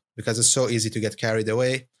humble, because it's so easy to get carried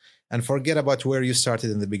away and forget about where you started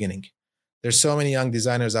in the beginning. There's so many young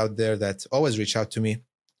designers out there that always reach out to me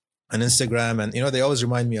on Instagram, and they always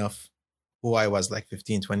remind me of who I was like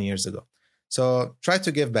 15, 20 years ago. So try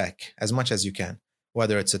to give back as much as you can,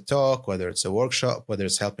 whether it's a talk, whether it's a workshop, whether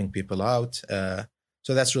it's helping people out.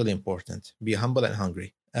 So that's really important. Be humble and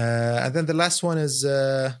hungry. And then the last one is,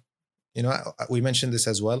 we mentioned this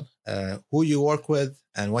as well. Who you work with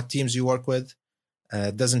and what teams you work with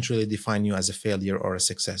doesn't really define you as a failure or a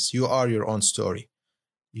success. You are your own story.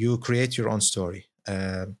 You create your own story.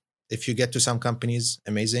 If you get to some companies,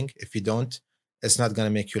 amazing. If you don't, it's not going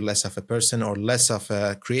to make you less of a person or less of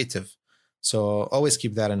a creative. So always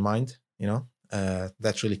keep that in mind.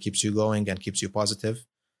 That really keeps you going and keeps you positive.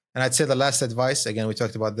 And I'd say the last advice, again, we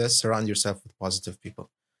talked about this, surround yourself with positive people.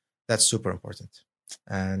 That's super important.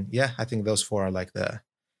 And yeah, I think those four are like the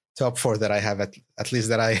top four that I have, at least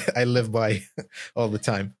that I live by all the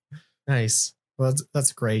time. Nice. Well,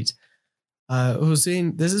 that's great.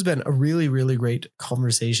 Hussein, this has been a really, really great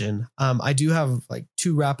conversation. I do have like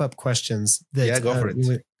 2 wrap-up questions that go for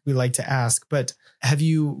it. we like to ask, but have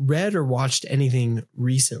you read or watched anything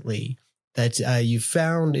recently that you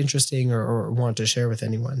found interesting or want to share with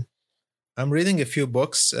anyone? I'm reading a few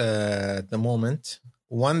books at the moment.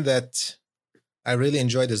 One that I really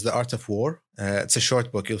enjoyed is The Art of War. It's a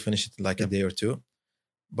short book. You'll finish it in like a day or two,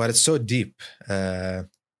 but it's so deep.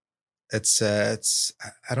 It's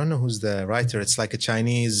I don't know who's the writer. It's like a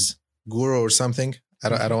Chinese guru or something.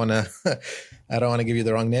 I don't want to give you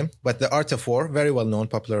the wrong name, but The Art of War, very well known,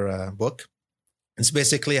 popular book. It's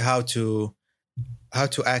basically how to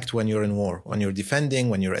act when you're in war, when you're defending,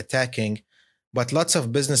 when you're attacking. But lots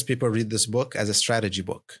of business people read this book as a strategy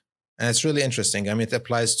book. And it's really interesting. I mean, it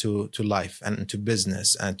applies to life and to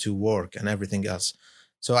business and to work and everything else.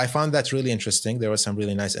 So I found that really interesting. There were some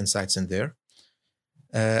really nice insights in there.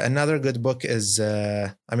 Another good book is,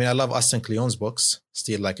 I love Austin Kleon's books,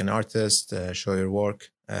 Steal Like an Artist, Show Your Work,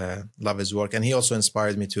 love his work. And he also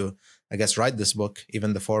inspired me to, I guess, write this book,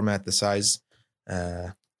 even the format, the size.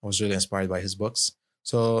 I was really inspired by his books.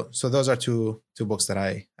 So those are two books that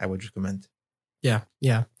I would recommend. Yeah.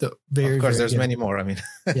 Of course, there's many more.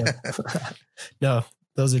 Yeah. No,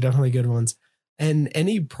 those are definitely good ones. And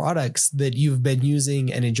any products that you've been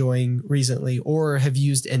using and enjoying recently, or have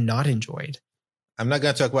used and not enjoyed? I'm not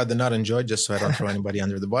going to talk about the not enjoyed, just so I don't throw anybody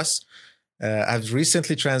under the bus. I've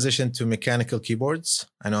recently transitioned to mechanical keyboards.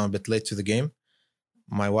 I know I'm a bit late to the game.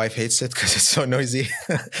 My wife hates it because it's so noisy,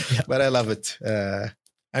 but I love it.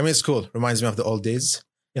 It's cool. Reminds me of the old days.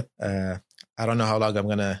 Yep. I don't know how long I'm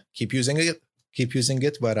going to keep using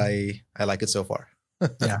it, but I like it so far.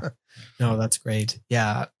 Yeah. No, that's great.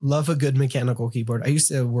 Yeah. Love a good mechanical keyboard. I used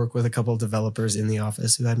to work with a couple of developers in the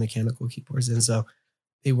office who had mechanical keyboards. And so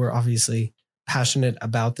they were obviously passionate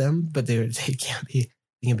about them, but they can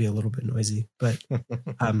be a little bit noisy, but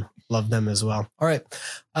love them as well. All right.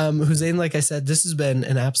 Hussein, like I said, this has been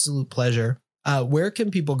an absolute pleasure. Where can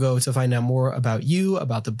people go to find out more about you,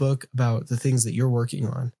 about the book, about the things that you're working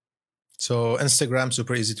on? So Instagram,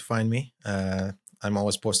 super easy to find me. I'm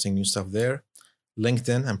always posting new stuff there.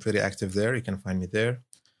 LinkedIn, I'm pretty active there. You can find me there.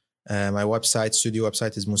 My studio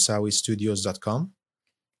website is moussawistudios.com.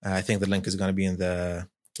 I think the link is going to be in the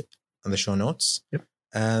show notes. Yep.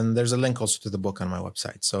 And there's a link also to the book on my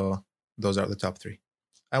website. So those are the top three.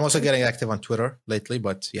 I'm also getting active on Twitter lately,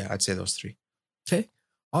 but yeah, I'd say those three. Okay.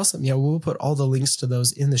 Awesome. Yeah, we'll put all the links to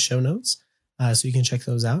those in the show notes so you can check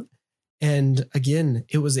those out. And again,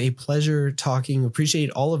 it was a pleasure talking.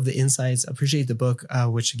 Appreciate all of the insights. Appreciate the book,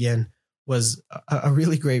 which again was a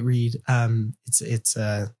really great read. It's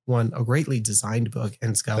a greatly designed book,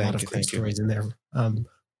 and it's got a lot of great stories in there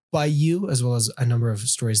by you, as well as a number of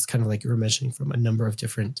stories, kind of like you were mentioning, from a number of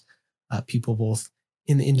different people, both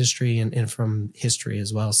in the industry and from history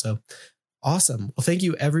as well. So awesome. Well, thank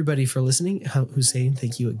you everybody for listening. Hussein,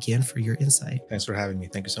 thank you again for your insight. Thanks for having me.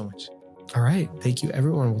 Thank you so much. All right. Thank you,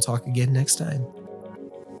 everyone. We'll talk again next time.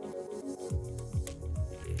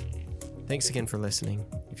 Thanks again for listening.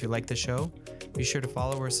 If you like the show, be sure to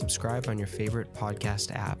follow or subscribe on your favorite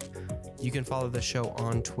podcast app. You can follow the show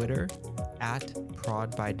on Twitter at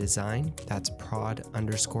Prod by Design. That's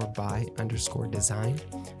prod_by_design.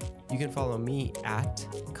 You can follow me at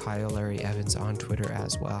Kyle Larry Evans on Twitter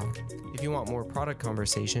as well. If you want more product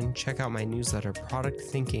conversation, check out my newsletter, Product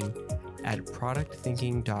Thinking, at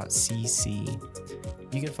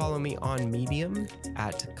productthinking.cc. You can follow me on Medium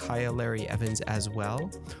at Kyle Larry Evans as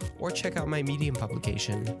well, or check out my Medium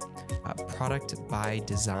publication, Product by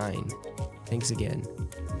Design. Thanks again.